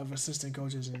of assistant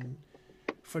coaches. And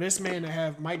for this man to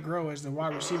have Mike Groh as the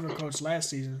wide receiver coach last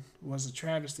season was a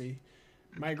travesty.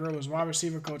 Mike Groh was wide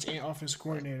receiver coach and offensive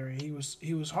coordinator, and he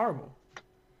was horrible.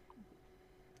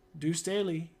 Deuce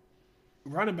Staley,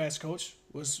 running backs coach,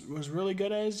 was really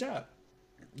good at his job.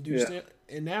 Deuce Yeah, Staley,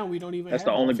 and now we don't even that's have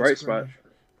the an only bright offensive spot. coordinator.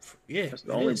 Yeah, That's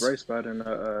the it only is. bright spot in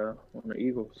on the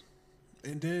Eagles.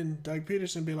 And then Doug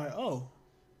Peterson be like, "Oh,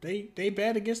 they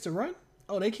bad against the run.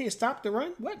 Oh, they can't stop the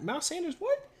run. What? Miles Sanders?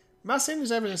 What? Miles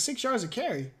Sanders averaging 6 yards a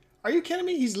carry. Are you kidding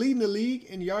me? He's leading the league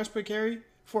in yards per carry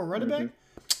for a running back.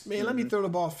 Man, let me throw the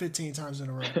ball 15 times in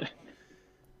a row.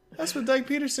 That's what Doug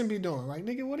Peterson be doing. Like,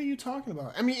 nigga, what are you talking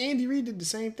about? I mean, Andy Reid did the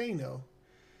same thing though.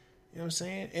 You know what I'm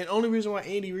saying? And only reason why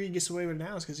Andy Reid gets away with it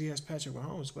now is because he has Patrick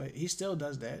Mahomes, but he still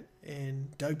does that.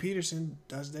 And Doug Peterson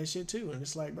does that shit too. And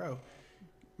it's like, bro,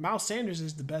 Miles Sanders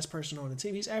is the best person on the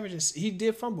team. He's averaging, he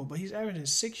did fumble, but he's averaging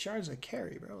 6 yards a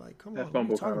carry, bro. Like, come on, That what are you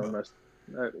fumble talking kind of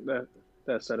about? messed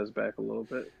that set us back a little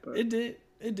bit, but It did.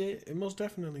 It did. It most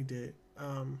definitely did.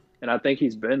 and I think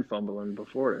he's been fumbling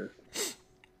before this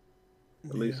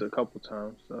at Yeah. least a couple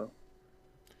times. So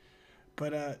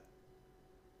But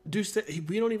Deuce,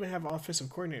 we don't even have an offensive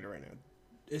coordinator right now.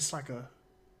 It's like a,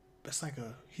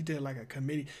 he did like a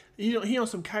committee. You know, he on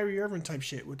some Kyrie Irving type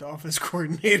shit with the offense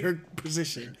coordinator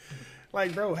position.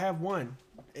 Like, bro, have one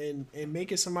and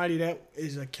make it somebody that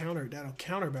is a counter that'll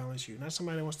counterbalance you, not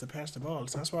somebody that wants to pass the ball.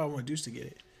 So that's why I want Deuce to get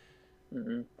it.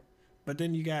 mm-hmm. But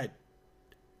then you got,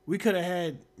 we could have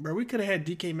had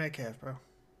DK Metcalf, bro,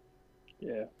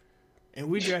 Yeah, and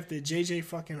we drafted JJ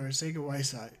fucking Arcega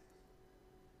Whiteside.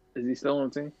 is he still on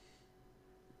the team?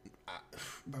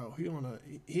 Bro,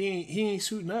 he ain't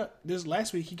suiting up. This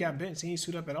last week he got benched. He ain't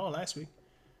suit up at all last week.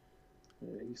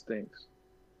 Yeah, he stinks.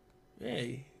 Yeah,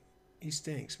 he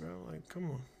stinks, bro. Like, come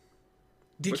on.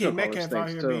 What's DK up, Metcalf out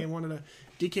stinks here too? being one of the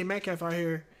DK Metcalf out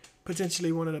here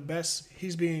potentially one of the best.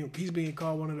 He's being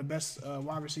called one of the best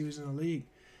wide receivers in the league.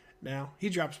 Now he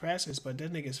drops passes, but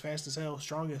that nigga's fast as hell,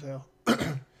 strong as hell,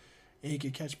 and he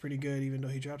can catch pretty good even though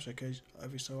he drops that catch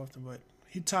every so often. But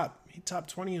he top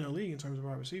 20 in the league in terms of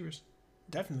wide receivers.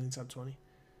 Definitely top 20.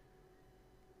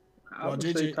 I Well, would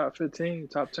JJ say top 15,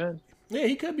 top 10. Yeah,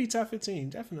 he could be top 15,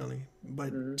 definitely.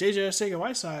 But Mhm. JJ Arcega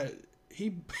Whiteside,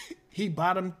 he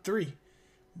bottom three.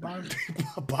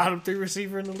 Bottom three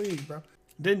receiver in the league, bro.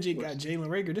 Then you got Jalen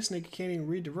Rager. This nigga can't even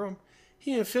read the room.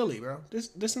 He in Philly, bro.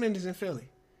 This man is in Philly.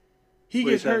 He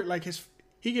What gets is that? hurt like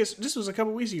this was a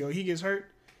couple weeks ago. He gets hurt.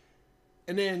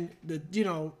 And then you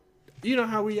know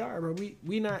how we are, bro.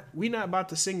 We not about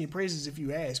to sing your praises if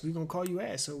you ask. We gonna call you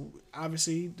ass. So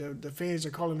obviously the fans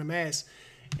are calling him ass,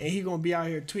 and he gonna be out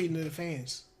here tweeting to the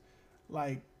fans,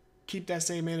 like keep that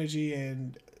same energy.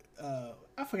 And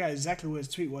I forgot exactly what his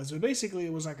tweet was, but basically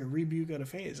it was like a rebuke of the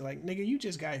fans. Like, nigga, you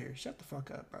just got here. Shut the fuck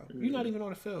up, bro. You're not even on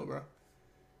the field, bro.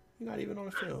 You're not even on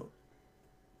the field.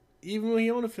 Even when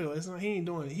he on the field, it's not he ain't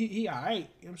doing it. He alright.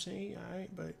 You know what I'm saying? He alright,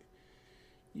 but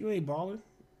you ain't balling.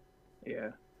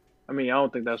 Yeah, I mean, I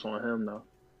don't think that's on him though.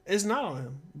 It's not on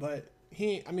him, but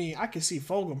I can see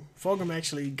Fulgham. Fulgham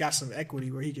actually got some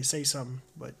equity where he can say something,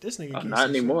 but this nigga can't Not say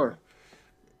shit, anymore. bro.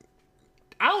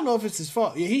 I don't know if it's his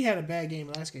fault. Yeah, he had a bad game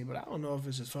last game, but I don't know if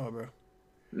it's his fault, bro.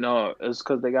 No, it's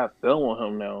because they got film on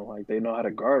him now. Like they know how to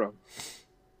guard him.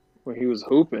 When he was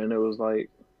hooping, it was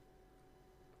like,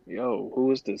 "Yo,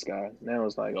 who is this guy?" Now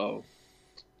it's like, "Oh,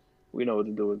 we know what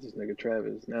to do with this nigga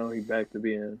Travis." Now he back to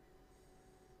being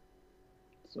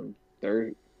some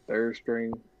third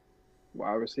string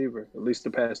wide receiver. At least the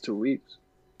past 2 weeks.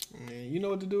 Man, you know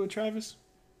what to do with Travis?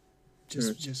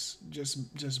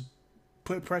 Just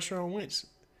put pressure on Wentz.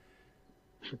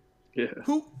 Yeah,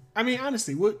 I mean,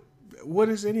 honestly, what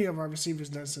has any of our receivers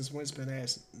done since Wentz been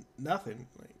asked? Nothing.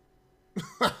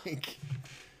 Like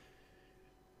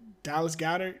Dallas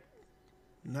Goddard,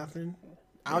 nothing.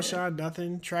 Alshon,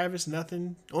 nothing. Travis,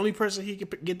 nothing. Only person he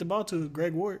could get the ball to is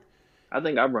Greg Ward. I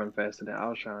think I run faster than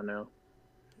Alshon now.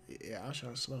 Yeah,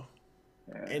 Alshon's slow.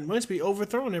 Yeah. And Wentz be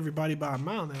overthrowing everybody by a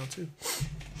mile now, too.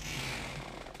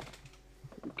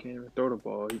 You can't even throw the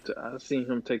ball. I seen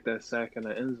him take that sack in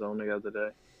the end zone the other day.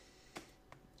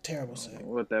 Terrible I sack. don't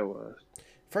know what that was.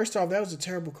 First off, that was a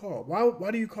terrible call.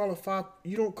 Why do you call a five?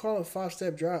 You don't call a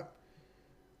 5-step drop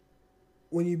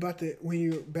when you're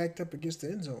backed up against the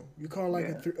end zone. You call like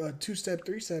a 2-step,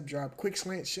 3-step drop, quick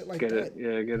slant, shit like Get that.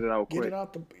 get it out Get quick. it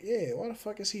out Why the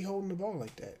fuck is he holding the ball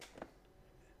like that?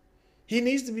 He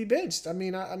needs to be benched. I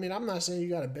mean, I'm not saying you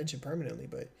gotta bench him permanently,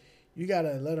 but you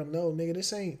gotta let him know, nigga,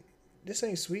 this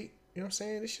ain't sweet. You know what I'm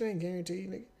saying? This shit ain't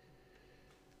guaranteed, nigga.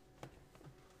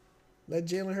 Let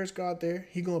Jalen Hurts go out there.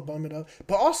 He gonna bum it up.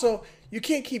 But also, you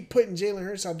can't keep putting Jalen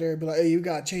Hurts out there and be like, hey, you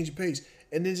gotta change your pace.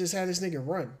 And then just have this nigga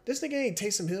run. This nigga ain't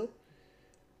Taysom Hill.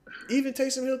 Even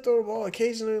Taysom Hill throw the ball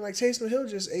occasionally. Like Taysom Hill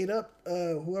just ate up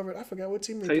whoever I forgot what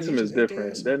team they play. He Taysom is just ate their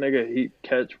different. ass up. That nigga, he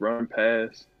catch, run,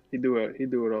 pass. He do it. He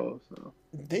do it all. So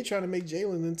They try to make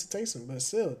Jalen into Taysom, but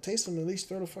still, Taysom at least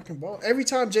throw the fucking ball. Every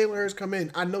time Jalen Hurts come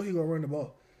in, I know he gonna run the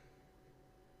ball.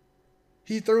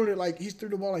 He's threw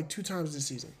the ball like 2 times this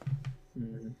season.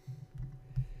 mm,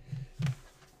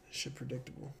 Shit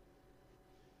predictable.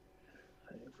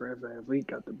 Fred VanVleet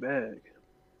got the bag.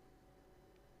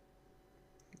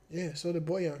 Yeah, so did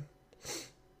Boyan.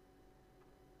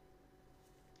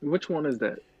 Which one is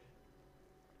that?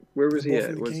 Where They're was he both for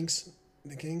at? the Was Kings.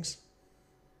 The Kings.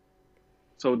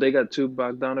 so they got two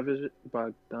Bogdanoviches.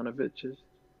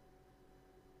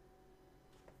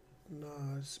 No,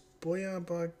 it's Boyan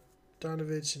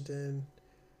Bogdanovich, and then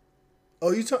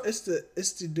oh, you talk. It's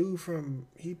the dude from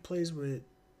he plays with.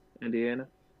 Indiana.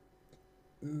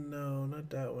 No, not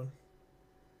that one.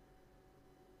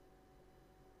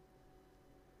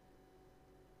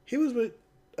 He was with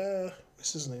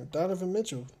what's his name? Donovan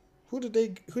Mitchell. Who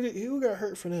got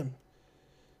hurt for them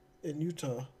in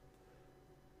Utah?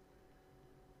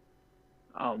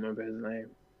 I don't remember his name.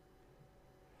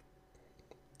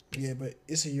 Yeah, but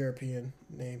it's a European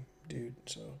name, dude.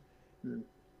 So Hmm.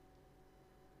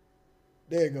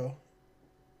 there you go.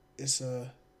 It's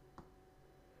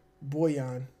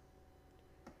Boyan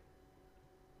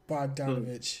Hmm.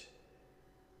 Bogdanovich.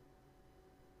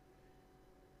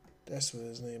 That's what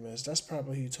his name is. That's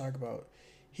probably who you talk about.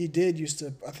 He did used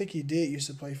to. I think he did used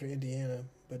to play for Indiana,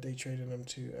 but they traded him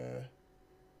to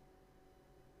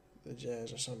the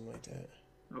Jazz or something like that.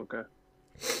 Okay.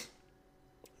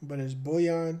 But it's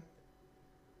Boyan,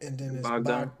 and then it's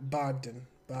Bogdan. Bogdan.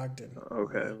 Bogdan.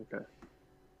 Okay. Yeah. Okay.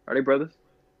 Are they brothers?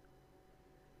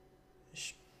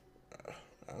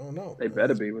 I don't know. They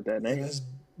better be with that name. Unless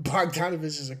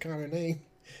Bogdanovich is a common name.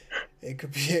 It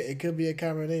could be a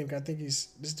common name. I think this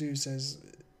dude says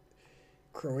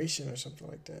Croatian or something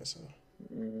like that. So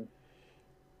Mm.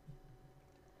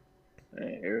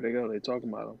 Hey, here they go. They talking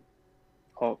about him.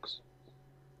 Hawks.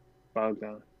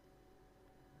 Bogdan.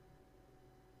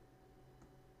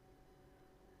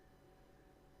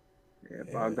 Yeah,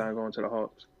 yeah. Bogdan going to the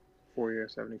Hawks. 4 year,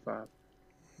 75.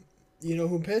 You know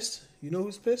who pissed? You know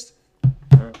who's pissed?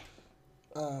 Huh?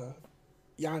 Uh,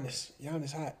 Giannis.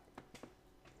 Giannis hot.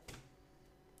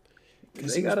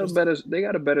 Because They he was got a supposed to. better. They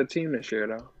got a better team this year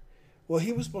though. Well,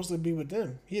 he was supposed to be with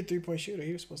them. He a 3-point shooter.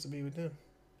 He was supposed to be with them.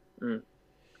 Mm.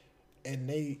 And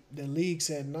the league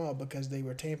said no because they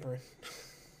were tampering.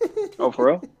 Oh, for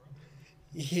real?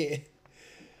 Yeah.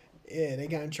 Yeah, they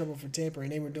got in trouble for tampering.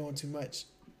 They were doing too much.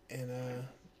 And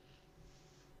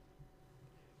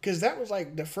because that was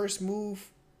like the first move.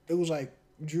 It was like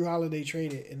Drew Holiday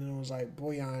traded, and then it was like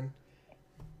Boyan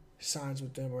signs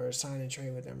with them or sign and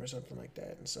trade with them or something like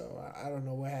that. And so I don't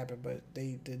know what happened, but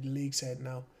the league said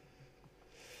no.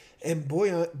 And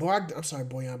Boyan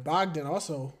Bogdan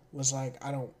also was like,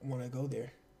 I don't want to go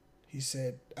there. He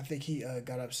said, I think he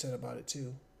got upset about it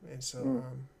too, and so Mm.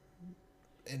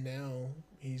 and now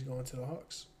he's going to the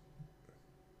Hawks.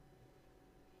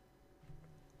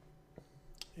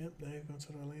 Yep, now he's going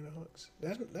to the Atlanta Hawks.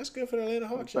 That's good for the Atlanta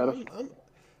Hawks. Yo. Better.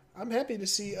 I'm happy to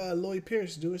see Lloyd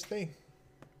Pierce do his thing.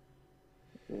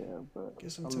 Yeah, but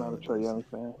Get some I'm not a talent. Trae Young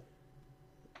fan.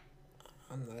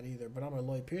 I'm not either, but I'm a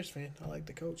Lloyd Pierce fan. I like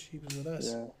the coach. He was with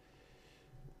us. Yeah,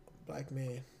 Black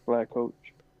man. black coach.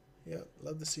 Yep,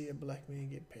 love to see a black man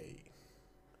get paid.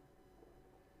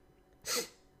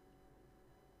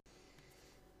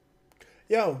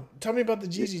 Yo, tell me about the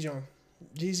Jeezy John.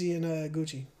 Jeezy and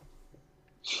Gucci.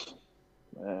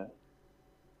 Man,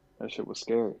 that shit was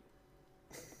scary.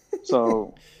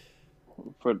 So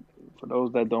for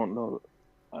those that don't know,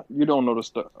 you don't know the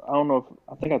story. I don't know if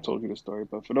I think I told you the story,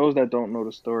 but for those that don't know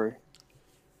the story,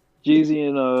 Jeezy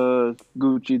and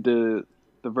Gucci did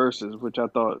the verses, which I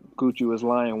thought Gucci was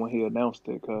lying when he announced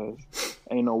it, cause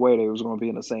ain't no way they was gonna be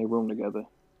in the same room together.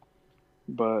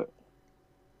 But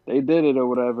they did it or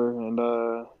whatever.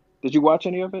 And did you watch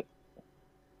any of it?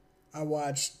 I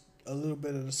watched a little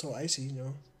bit of the So Icy, you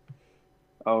know.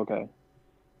 Oh, okay.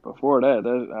 Before that,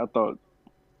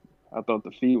 I thought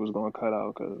the feed was gonna cut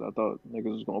out because I thought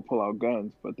niggas was gonna pull out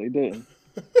guns, but they didn't.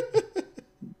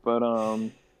 But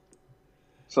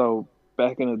so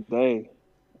back in the day,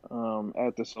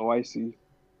 after So Icy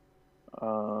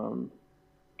um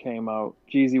came out,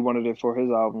 Jeezy wanted it for his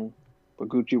album, but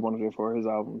Gucci wanted it for his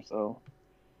album. So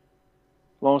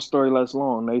long story less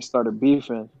long, they started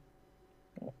beefing,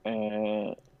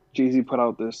 and Jeezy put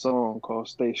out this song called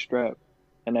 "Stay Strapped,"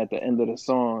 and at the end of the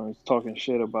song, it's talking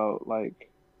shit about like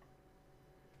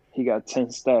he got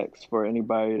 10 stacks for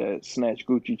anybody that snatched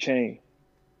Gucci chain,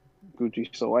 Gucci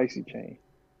So Icy chain.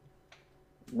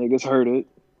 Niggas heard it,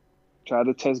 tried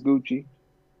to test Gucci,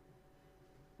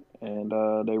 and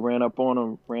they ran up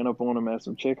on him at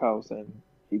some chick house, and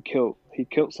he killed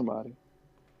somebody.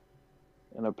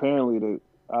 And apparently,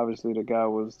 obviously the guy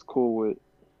was cool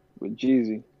with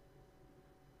Jeezy,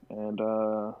 and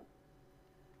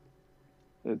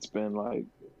it's been like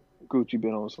Gucci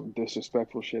been on some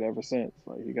disrespectful shit ever since.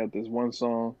 Like he got this one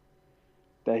song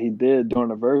that he did during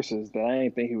the verses that I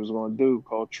didn't think he was gonna do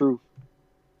called Truth.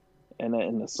 And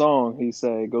in the song, he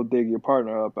said, "Go dig your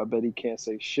partner up. I bet he can't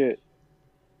say shit."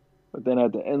 But then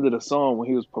at the end of the song, when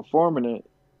he was performing it,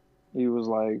 he was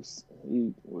like,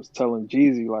 he was telling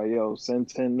Jeezy like, "Yo, send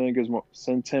 10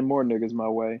 more niggas my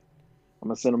way. I'm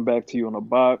gonna send them back to you in a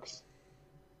box.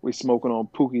 We smoking on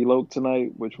Pookie Loke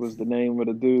tonight," which was the name of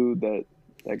the dude that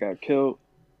got killed.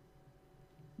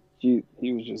 He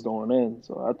was just going in,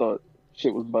 so I thought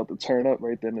shit was about to turn up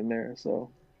right then and there. So,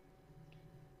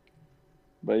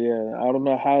 but yeah, I don't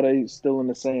know how they still in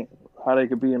the same, how they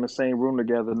could be in the same room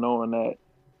together, knowing that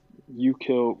you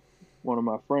killed one of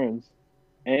my friends,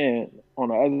 and on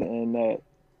the other end that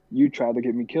you tried to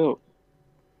get me killed.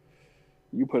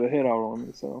 You put a hit out on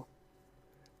me, so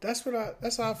That's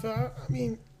how I feel. I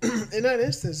mean, in that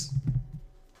instance,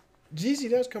 Jeezy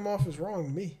does come off as wrong to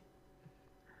me.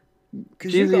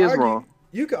 Because Jeezy is wrong.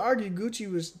 you could argue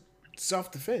Gucci was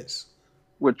self defense.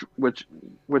 which which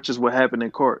which is what happened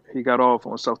in court. He got off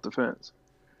on self defense.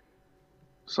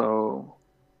 So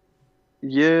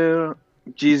yeah,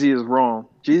 Jeezy is wrong.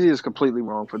 Jeezy is completely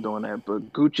wrong for doing that,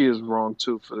 but Gucci is wrong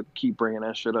too for keep bringing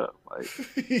that shit up. Like,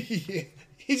 Yeah,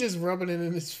 he's just rubbing it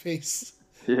in his face.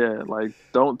 yeah, like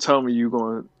don't tell me you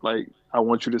going like I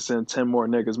want you to send 10 more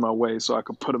niggas my way so I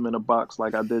could put them in a box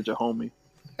like I did your homie.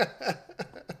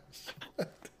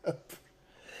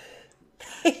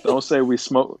 Don't say we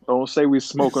smoke. Don't say we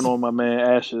smoking on my man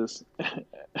Ashes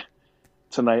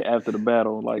tonight after the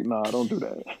battle. Like, nah, don't do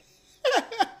that.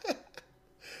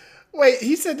 Wait,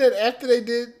 he said that after they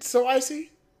did So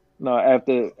Icy? No,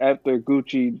 after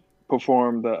Gucci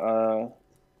performed the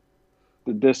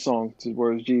diss song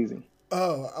towards Jeezy.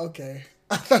 Oh, okay.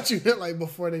 I thought you meant like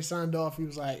before they signed off, he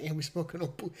was like, and we smoking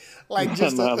on like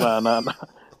just Nah, a, nah, nah, nah.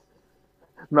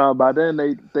 No, by then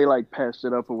they like patched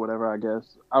it up or whatever. I guess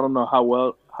I don't know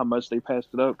how much they patched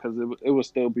it up because it would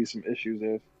still be some issues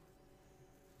if,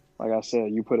 like I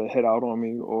said, you put a hit out on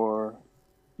me or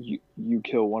you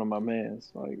kill one of my mans.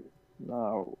 Like,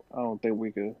 no, I don't think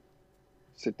we could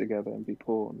sit together and be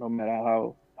cool, no matter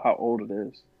how old it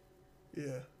is.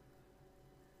 yeah.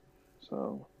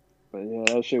 So, but yeah,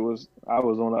 that shit was. I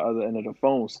was on the other end of the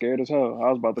phone, scared as hell. I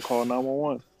was about to call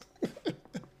 911.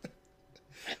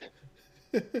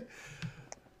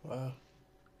 Wow.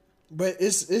 But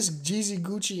it's Jeezy,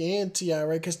 Gucci, and Ti,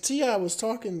 right? Because Ti was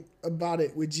talking about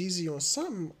it with Jeezy on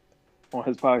something On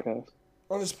his podcast.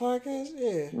 on his podcast.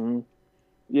 Yeah. Hmm.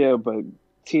 Yeah, but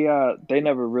Ti, they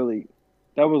never really.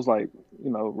 That was like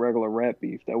regular rap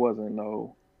beef. That wasn't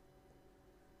no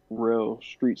real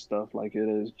street stuff like it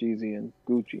is Jeezy and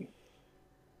Gucci.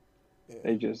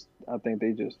 Yeah. I think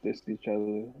they just dissed each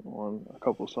other on a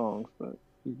couple songs, but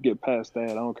you get past that.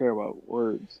 I don't care about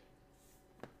words.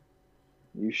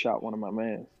 You shot one of my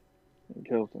mans and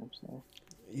killed him. So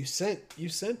You sent him you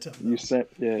though. sent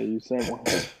you sent one.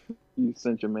 You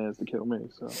sent your mans to kill me.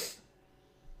 So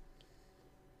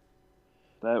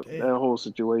that Damn. whole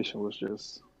situation was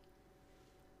just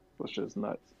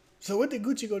nuts. So what did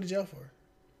Gucci go to jail for?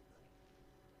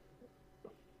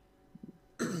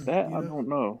 That You I know? don't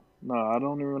know. No, I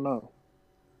don't even know.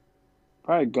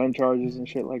 Probably gun charges and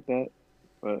shit like that.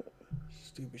 But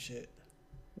Stupid shit.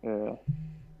 yeah,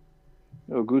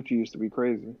 Gucci used to be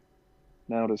crazy.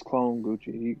 Now this clone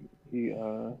Gucci, he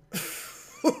a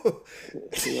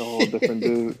whole different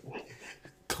dude.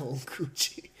 Cold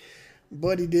Gucci.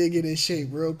 Buddy did get in shape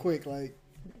real quick. Like,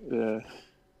 Yeah,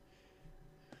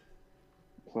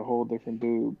 it's a whole different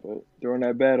dude. But during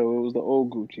that battle, it was the old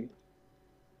Gucci.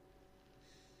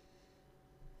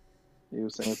 He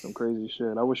was saying some crazy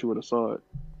shit. I wish you would have saw it.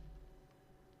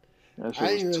 That shit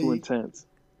I was ain't too really, intense.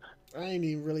 I ain't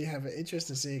even really have an interest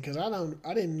in seeing because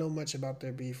I didn't know much about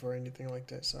their beef or anything like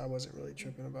that, so I wasn't really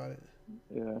tripping about it.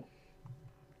 Yeah,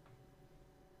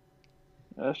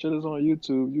 that shit is on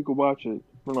YouTube. You can watch it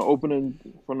from the opening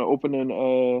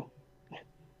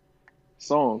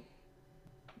song.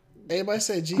 Everybody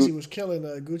said Jeezy Gu- was killing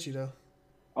Gucci though.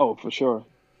 oh, for sure.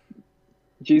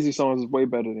 Jeezy songs is way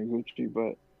better than Gucci,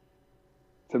 but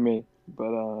to me,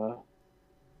 but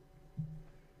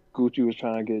Gucci was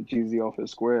trying to get Jeezy off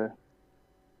his square.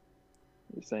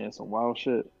 He's saying some wild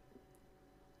shit.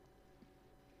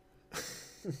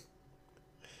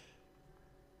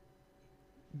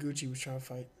 Gucci was trying to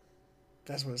fight.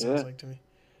 That's what it sounds Yeah, like to me.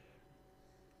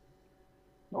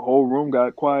 the whole room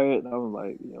got quiet. And I was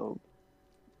like, yo,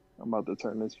 I'm about to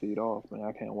turn this feed off, man.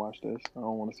 I can't watch this. I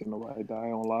don't want to see nobody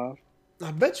die on live.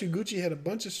 I bet you Gucci had a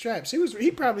bunch of straps.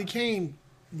 He probably came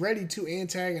ready to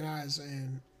antagonize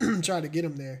and try to get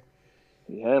him there.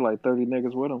 He had like 30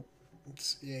 niggas with him.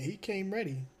 Yeah, he came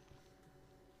ready.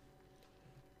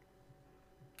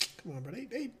 Come on, bro.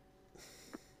 They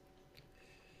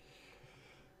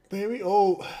baby.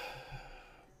 Oh,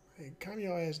 hey, calm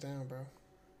your ass down, bro.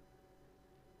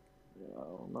 Yeah, I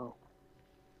don't know.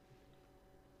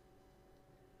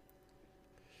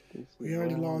 This is We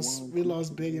already round lost. one, We two,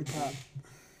 lost Big and Pop.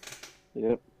 three.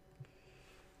 Yep.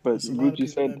 But There's a lot of Gucci people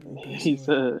said that been passing he away.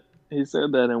 said he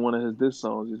said that in one of his diss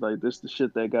songs. He's like, "This the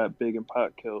shit that got Big and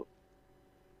Pac killed."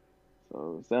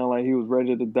 So it sounded like he was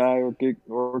ready to die or get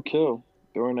or kill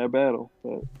during that battle.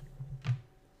 But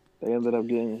they ended up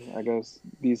getting, I guess,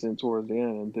 decent towards the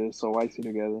end and did So Icy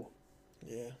together.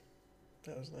 Yeah,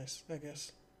 that was nice. I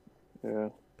guess. Yeah,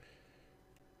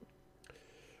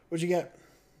 What you got?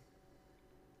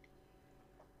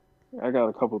 I got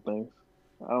a couple things.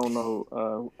 I don't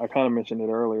know. I kind of mentioned it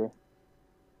earlier,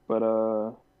 but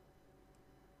I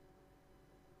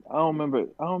don't remember.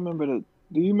 I don't remember the.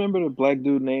 Do you remember the black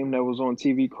dude name that was on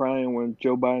TV crying when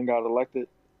Joe Biden got elected?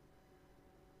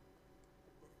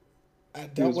 I He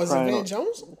don't. was Was it crying. Van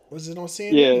Jones? Was it on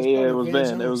CNN? Yeah, It's yeah, it probably was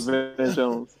Van Van. It was Jones. Van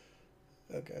Jones.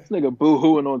 Okay. This nigga boo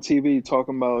hooing on TV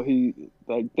talking about he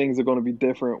like things are gonna be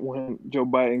different when Joe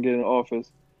Biden get in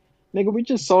office. Nigga, we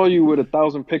just saw you with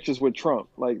 1,000 pictures with Trump.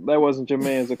 Like that wasn't your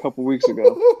man's a couple weeks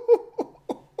ago.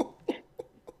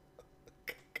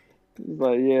 He's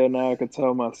like, yeah, now I could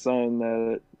tell my son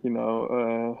that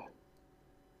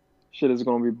shit is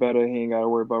gonna be better. He ain't gotta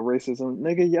worry about racism.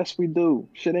 Nigga, yes we do.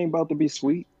 Shit ain't about to be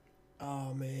sweet.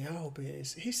 Oh man, I hope he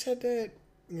is. He said that.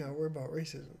 You know, worry about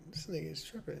racism. This nigga is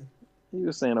tripping. He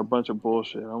was saying a bunch of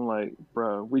bullshit. I'm like,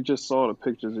 bro, we just saw the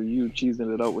pictures of you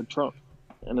cheesing it up with Trump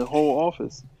and the whole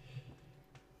office,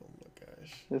 Oh my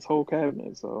gosh. his whole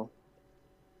cabinet. So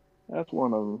that's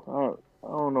one of them. I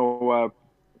don't know why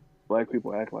black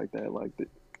people act like that. Like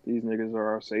these niggas are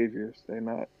our saviors. They're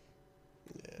not.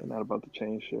 Yeah, They're not about to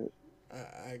change shit.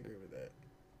 I agree with that.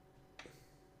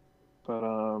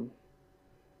 But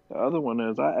the other one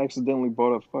is I accidentally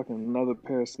bought a fucking another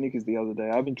pair of sneakers the other day.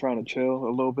 I've been trying to chill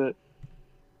a little bit.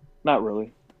 Not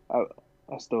really. I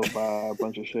still buy a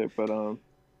bunch of shit, but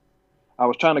I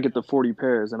was trying to get the 40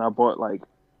 pairs, and I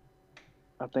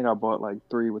think I bought like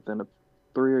three.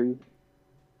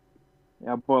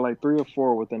 Yeah, I bought like 3 or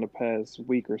 4 within the past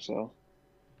week or so.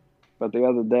 But the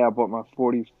other day I bought my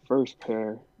 41st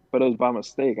pair, but it was by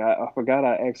mistake. I forgot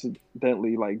I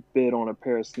accidentally like bid on a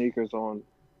pair of sneakers on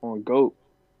Goat.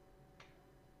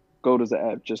 Goat is an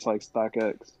app just like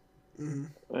StockX,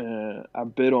 Mm-hmm. and I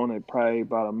bid on it probably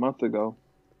about a month ago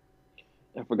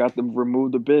and forgot to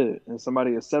remove the bid, and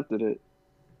somebody accepted it.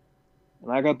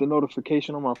 And I got the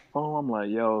notification on my phone. I'm like,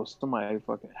 yo, somebody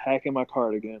fucking hacking my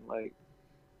card again, like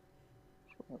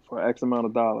for X amount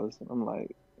of dollars. And I'm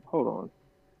like, hold on.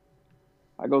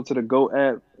 I go to the Go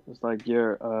app. It's like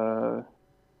your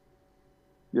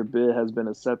bid has been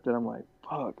accepted. I'm like,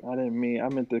 fuck, I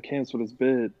meant to cancel this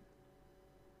bid,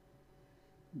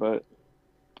 but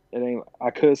it ain't.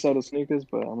 I could sell the sneakers,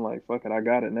 but I'm like, fuck it, I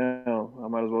got it now. I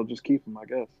might as well just keep them, I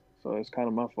guess. So it's kind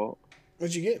of my fault.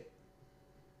 What'd you get?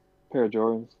 Pair of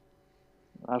Jordans.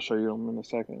 I'll show you them in a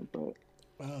second, but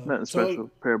nothing So special.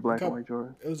 Pair of a black and couple. white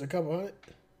Jordans. It was a couple hundred.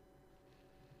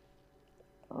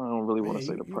 I don't really want Man, to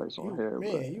say the price on you here,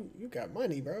 but man, you got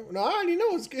money, bro. No, I already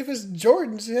know. If it's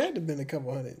Jordans, it had to have been a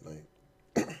couple hundred. Like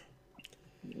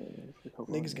yeah, it's a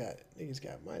couple niggas hundred.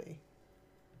 got money.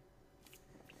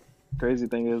 Crazy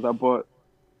thing is, I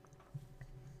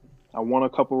won a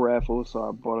couple raffles, so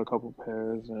I bought a couple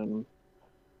pairs, and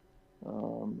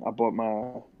I bought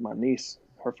my niece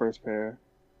her first pair.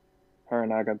 Her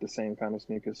and I got the same kind of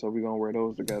sneakers, so we're gonna wear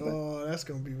those together. Oh, that's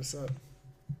gonna be what's up.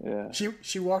 Yeah,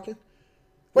 She walking.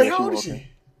 Wait, yeah, how she old is walking.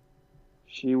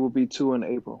 she? She will be 2 in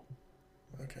April.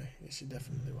 Okay, yeah, she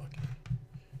definitely walking.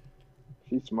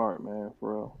 She's smart, man,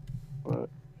 for real. But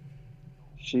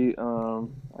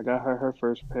I got her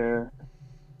first pair,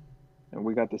 and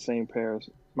we got the same pairs.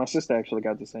 My sister actually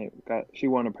got the same. She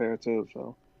won a pair too,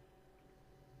 so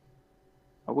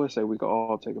I would say we could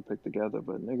all take a pic together.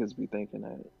 But niggas be thinking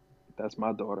that that's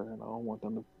my daughter, and I don't want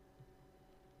them to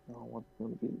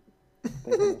be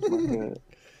thinking that's my kid,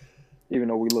 even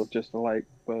though we look just alike.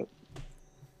 But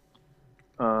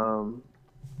um,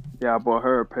 yeah, I bought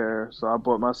her a pair, so I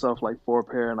bought myself like 4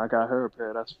 pair, and I got her a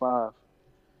pair. That's 5.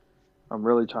 I'm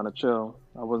really trying to chill.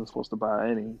 I wasn't supposed to buy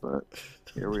any, but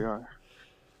here we are.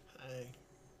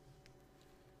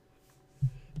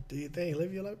 Do your thing.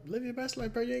 Live your best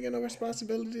life, bro. You ain't got no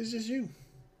responsibilities. It's just you.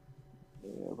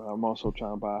 Yeah, but I'm also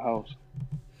trying to buy a house.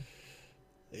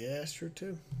 Yeah, that's true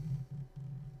too.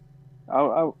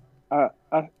 I I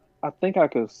I think I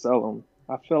could sell them.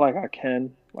 I feel like I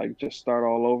can like just start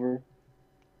all over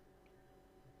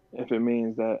if it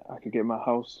means that I could get my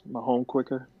home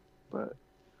quicker. But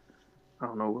I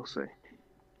don't know. We'll see.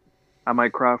 I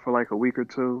might cry for like a week or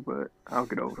two, but I'll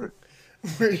get over it.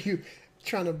 Where are you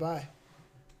trying to buy?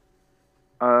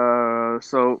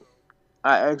 So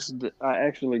I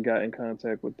actually got in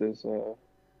contact with this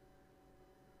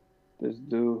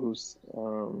dude who's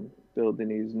building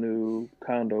these new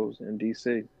condos in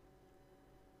DC,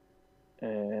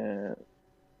 and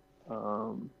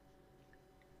um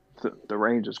the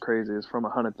range is crazy. It's from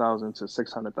 100,000 to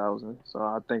 600,000. So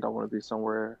I think I want to be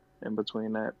somewhere in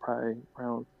between that, probably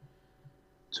around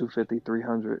 250,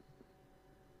 300.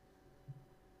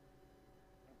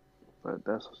 But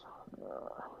that's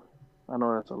uh, I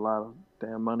know that's a lot of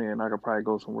damn money, and I could probably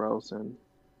go somewhere else and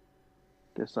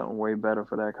get something way better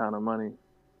for that kind of money,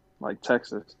 like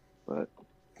Texas. But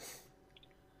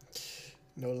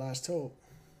No lies told.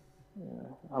 yeah,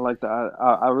 I like that.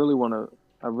 I really want to.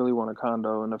 I really want a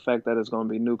condo, and the fact that it's going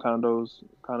to be new condos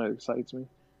kind of excites me.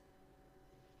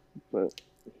 But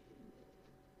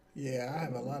Yeah,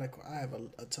 um, I have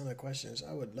a ton of questions.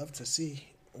 I would love to see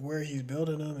where he's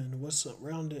building them and what's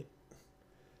around it.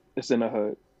 it's in the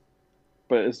hood,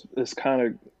 but it's kind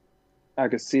of I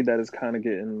could see that it's kind of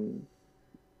getting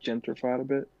gentrified a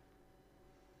bit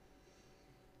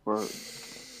or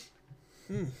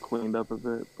Hmm. cleaned up a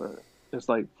bit. But it's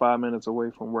like 5 minutes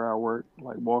away from where I work,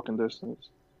 like walking distance.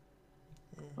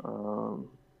 Um,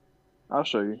 I'll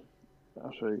show you.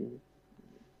 I'll show you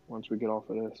once we get off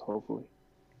of this, hopefully.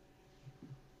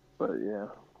 But yeah,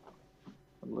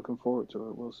 I'm looking forward to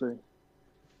it. We'll see.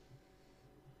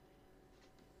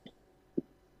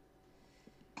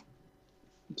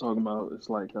 Talking about it's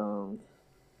like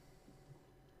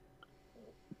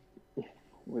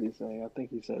what do you say? I think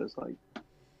he said it's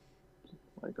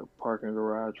like a parking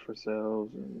garage for sales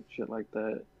and shit like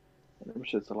that. And them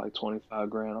shits are like 25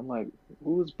 grand. I'm like,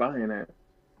 who's buying that?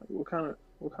 Like, what kind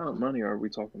of money are we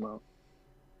talking about?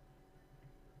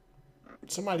 I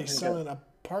Somebody's think that selling a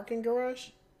parking garage.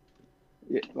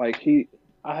 yeah, like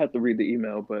I had to read the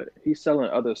email, but he's selling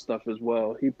other stuff as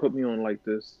well. He put me on like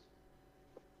this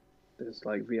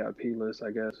like VIP list,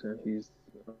 I guess, and he's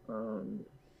um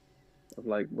of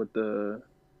like what the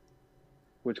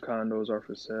which condos are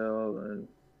for sale, and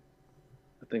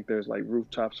I think there's like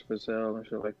rooftops for sale and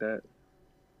shit like that.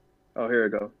 Oh, here we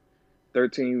go.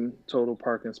 13 total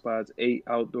parking spots, 8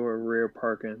 outdoor rear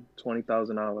parking,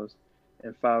 $20,000,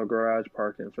 and 5 garage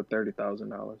parking for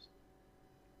 $30,000.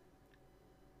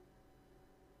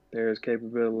 There is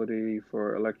capability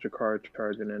for electric car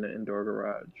charging in the indoor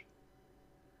garage.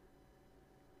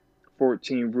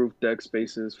 14 roof deck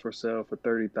spaces for sale for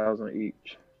 30,000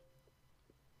 each.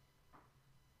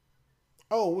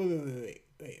 Oh, wait.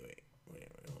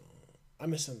 Hold on. I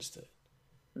misunderstood.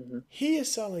 Hmm. He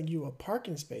is selling you a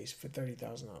parking space for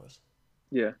 $30,000.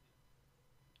 Yeah,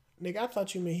 Nigga, I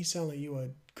thought you meant he's selling you a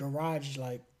garage,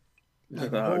 like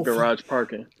a whole garage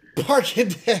parking. parking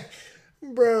deck,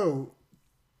 bro.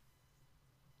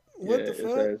 Yeah, What the it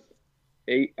fuck? says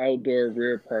 8 outdoor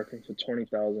rear parking for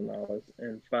 $20,000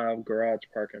 and 5 garage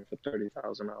parking for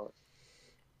 $30,000.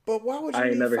 But why would you I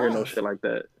ain't need never hear no five? shit like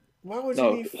that. Why would you No,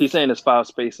 need? he's saying there's 5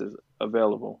 spaces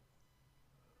available.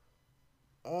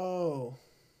 Oh,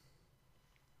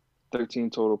 13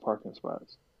 total parking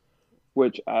spots,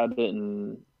 which I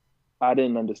didn't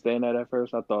understand that at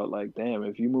first. I thought like, damn,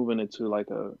 if you moving into like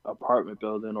a apartment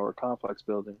building or a complex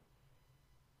building,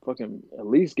 fucking at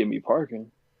least give me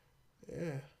parking.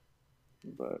 yeah.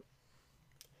 But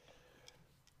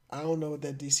I don't know what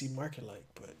that DC market like,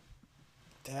 but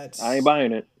I ain't that's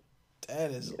buying it.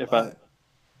 that is a If I lot.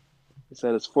 It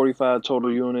said it's 45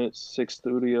 total units, 6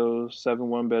 studios, 7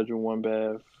 1 bedroom, 1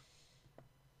 bath,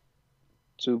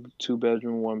 two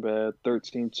bedroom, 1 bath,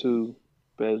 13 2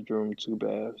 bedroom, 2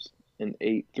 baths, and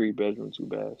 8 3 bedroom, 2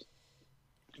 baths.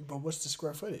 But what's the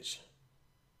square footage?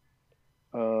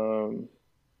 Um,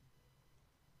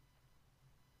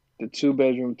 the 2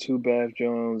 bedroom, 2 bath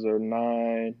Jones are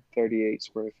 938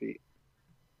 square feet.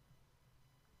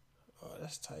 Oh,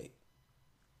 that's tight.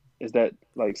 Is that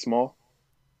like small?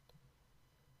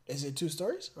 Is it two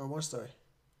stories or one story?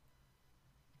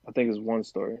 I think it's 1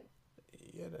 story.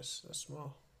 Yeah, that's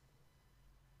small.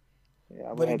 Yeah,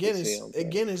 I would But have to see them,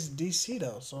 but it's DC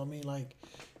though, so I mean, like,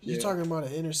 you're yeah, talking about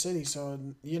an inner city, so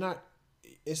you're not.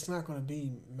 It's not going to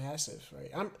be massive,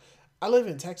 right? I live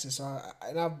in Texas, so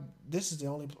and I this is the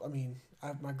only. I mean,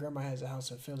 my grandma has a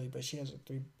house in Philly, but she has a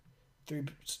three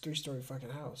story fucking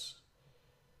house,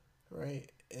 right?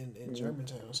 In Mm-hmm.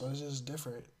 Germantown, so it's just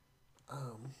different.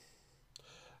 Um,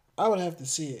 I would have to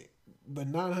see it, but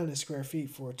 900 square feet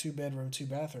for a 2 bedroom, 2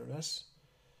 bathroom.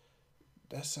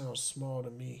 That sounds small to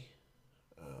me.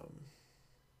 Um,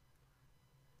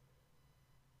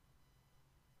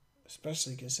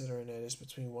 Especially considering that it's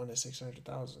between 1 to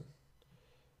 600,000.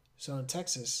 So in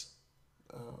Texas,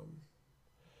 um,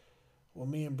 when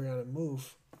me and Brianna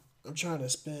move, I'm trying to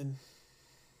spend.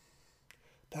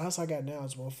 The house I got now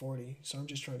is 140, so I'm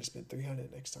just trying to spend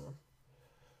 300 next time.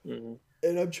 Mm-hmm.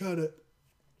 And I'm trying to.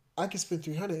 I can spend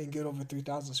 300 and get over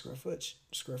 3,000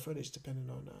 square footage, depending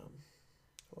on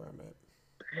where I'm at.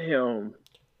 Damn.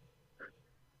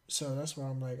 So that's why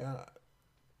I'm like,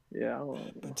 Yeah, I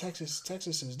don't but know. Texas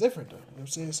is different though. You know what I'm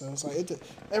saying? So it's like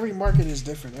every market is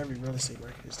different. Every real estate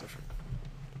market is different.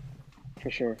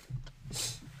 For sure.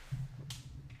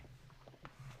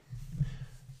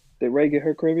 Did Ray get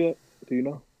her crib yet? Do you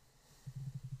know?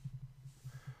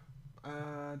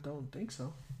 I don't think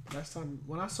so. Last time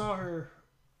when I saw her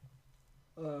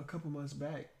a couple months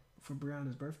back for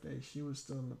Brianna's birthday, she was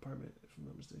still in the apartment, if I'm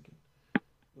not mistaken.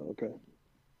 Okay.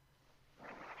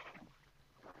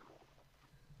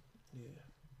 Yeah.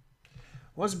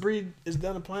 Once Bree is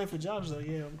done applying for jobs, though,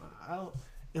 yeah, I don't.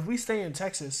 If we stay in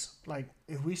Texas, like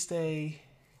if we stay,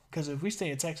 because if we stay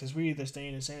in Texas, we're either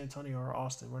staying in San Antonio or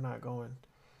Austin. We're not going.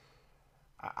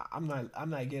 I'm not. I'm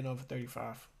not getting off at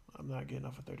 35. I'm not getting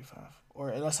off at 35. Or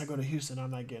unless I go to Houston,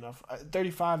 I'm not getting off.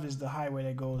 35 is the highway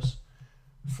that goes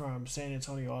from San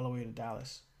Antonio all the way to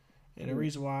Dallas. And the Mm.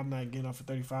 reason why I'm not getting off at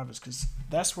 35 is because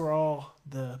that's where all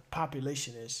the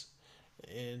population is,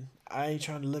 and I ain't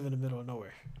trying to live in the middle of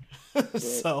nowhere. Right.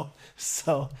 So,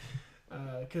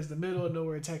 because the middle of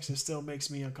nowhere, Texas, still makes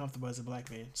me uncomfortable as a black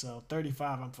man. So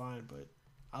 35, I'm fine, but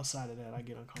outside of that, I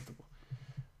get uncomfortable.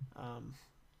 Um,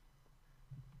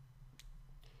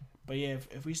 but yeah,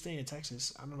 if we stay in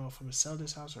Texas, I don't know if I'm gonna sell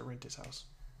this house or rent this house,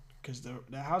 because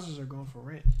the houses are going for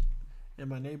rent in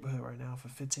my neighborhood right now for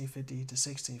 1550 to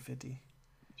 1650,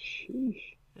 Sheesh.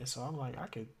 and so I'm like, I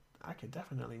could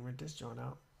definitely rent this joint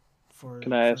out for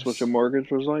Can I ask what your mortgage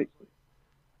was like?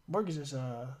 mortgage is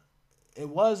it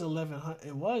was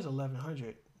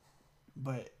 1100,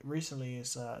 but recently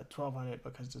it's 1200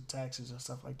 because the taxes and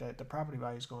stuff like that. The property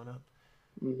value is going up.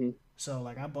 Hmm. So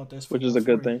like I bought this for Which is a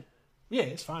good 140. thing. Yeah,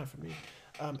 it's fine for me.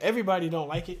 Everybody don't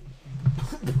like it,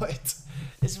 but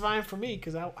it's fine for me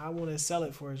because I want to sell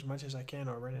it for as much as I can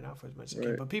or rent it out for as much as I can.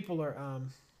 Right. But people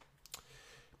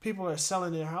are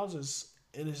selling their houses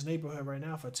in this neighborhood right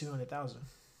now for 200,000.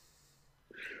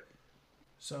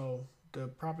 So the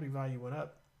property value went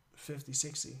up 50,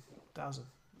 60,000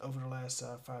 over the last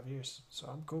 5 years. So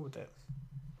I'm cool with that.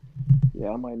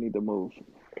 Yeah, I might need to move.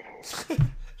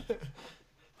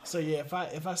 So yeah,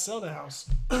 if I sell the house,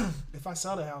 if I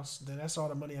sell the house, then that's all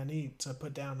the money I need to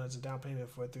put down as a down payment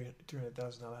for a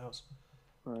 $300,000 house.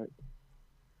 Right.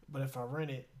 But if I rent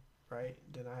it, right,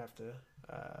 then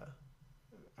uh,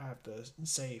 I have to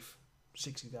save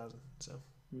 60,000. So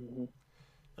Hmm.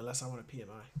 unless I want a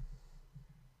PMI,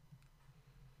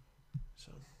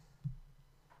 so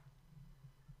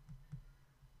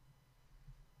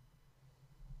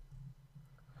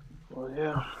Well,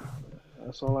 yeah,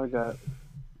 that's all I got.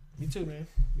 me too, man.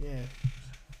 Yeah,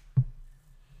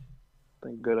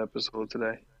 Think good episode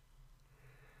today.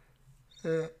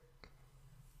 yeah.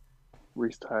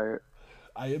 Reese tired.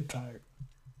 I am tired.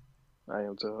 I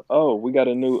am too. Oh, we got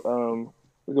a new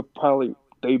we could probably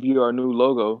debut our new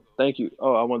logo. Thank you.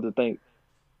 Oh, I wanted to thank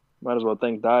might as well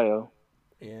thank Dio,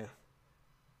 Yeah.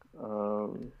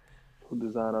 um, who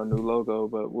designed our new logo,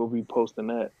 but we'll be posting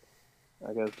that,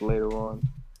 I guess, later on.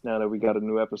 Now that we got a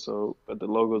new episode. But the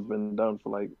logo's been done for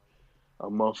like a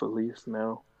month at least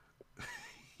now.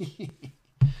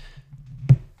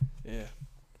 Yeah. I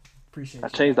Appreciate you,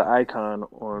 changed the Dio. icon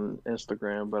on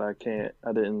Instagram, but I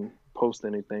didn't post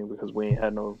anything because we ain't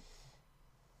had no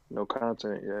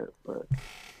content yet. But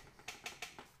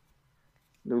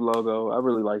new logo, I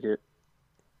really like it.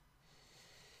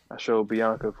 I showed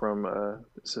Bianca from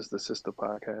Sister Sister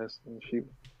podcast, and she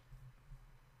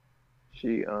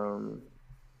she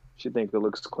think it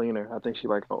looks cleaner. I think she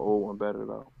like the old one better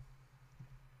though.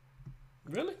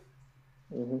 Really?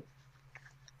 Hmm.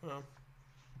 Well,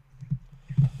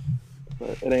 But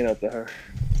it ain't up to her.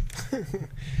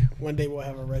 one day we'll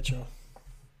have a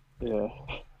Yeah,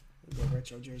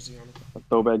 retro jersey on it. a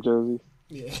throwback jersey.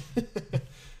 Yeah.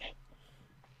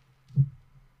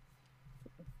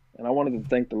 And I wanted to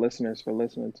thank the listeners for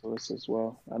listening to us as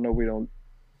well. I know we don't.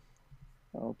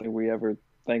 I don't think we ever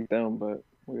thank them, but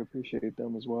we appreciate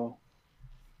them as well.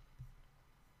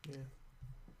 Yeah.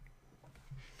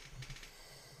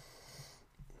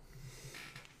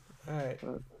 All right.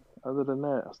 But other than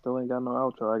that, I still ain't got no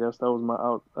outro. I guess that was my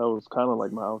out. That was kind of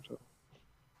like my outro.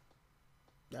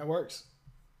 That works.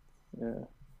 Yeah.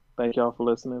 Thank y'all for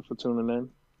listening, for tuning in,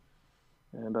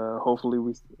 and hopefully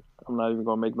we. I'm not even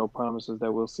gonna make no promises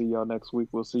that we'll see y'all next week.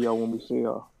 We'll see y'all when we see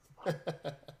y'all.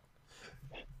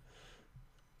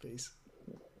 Peace.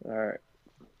 All right.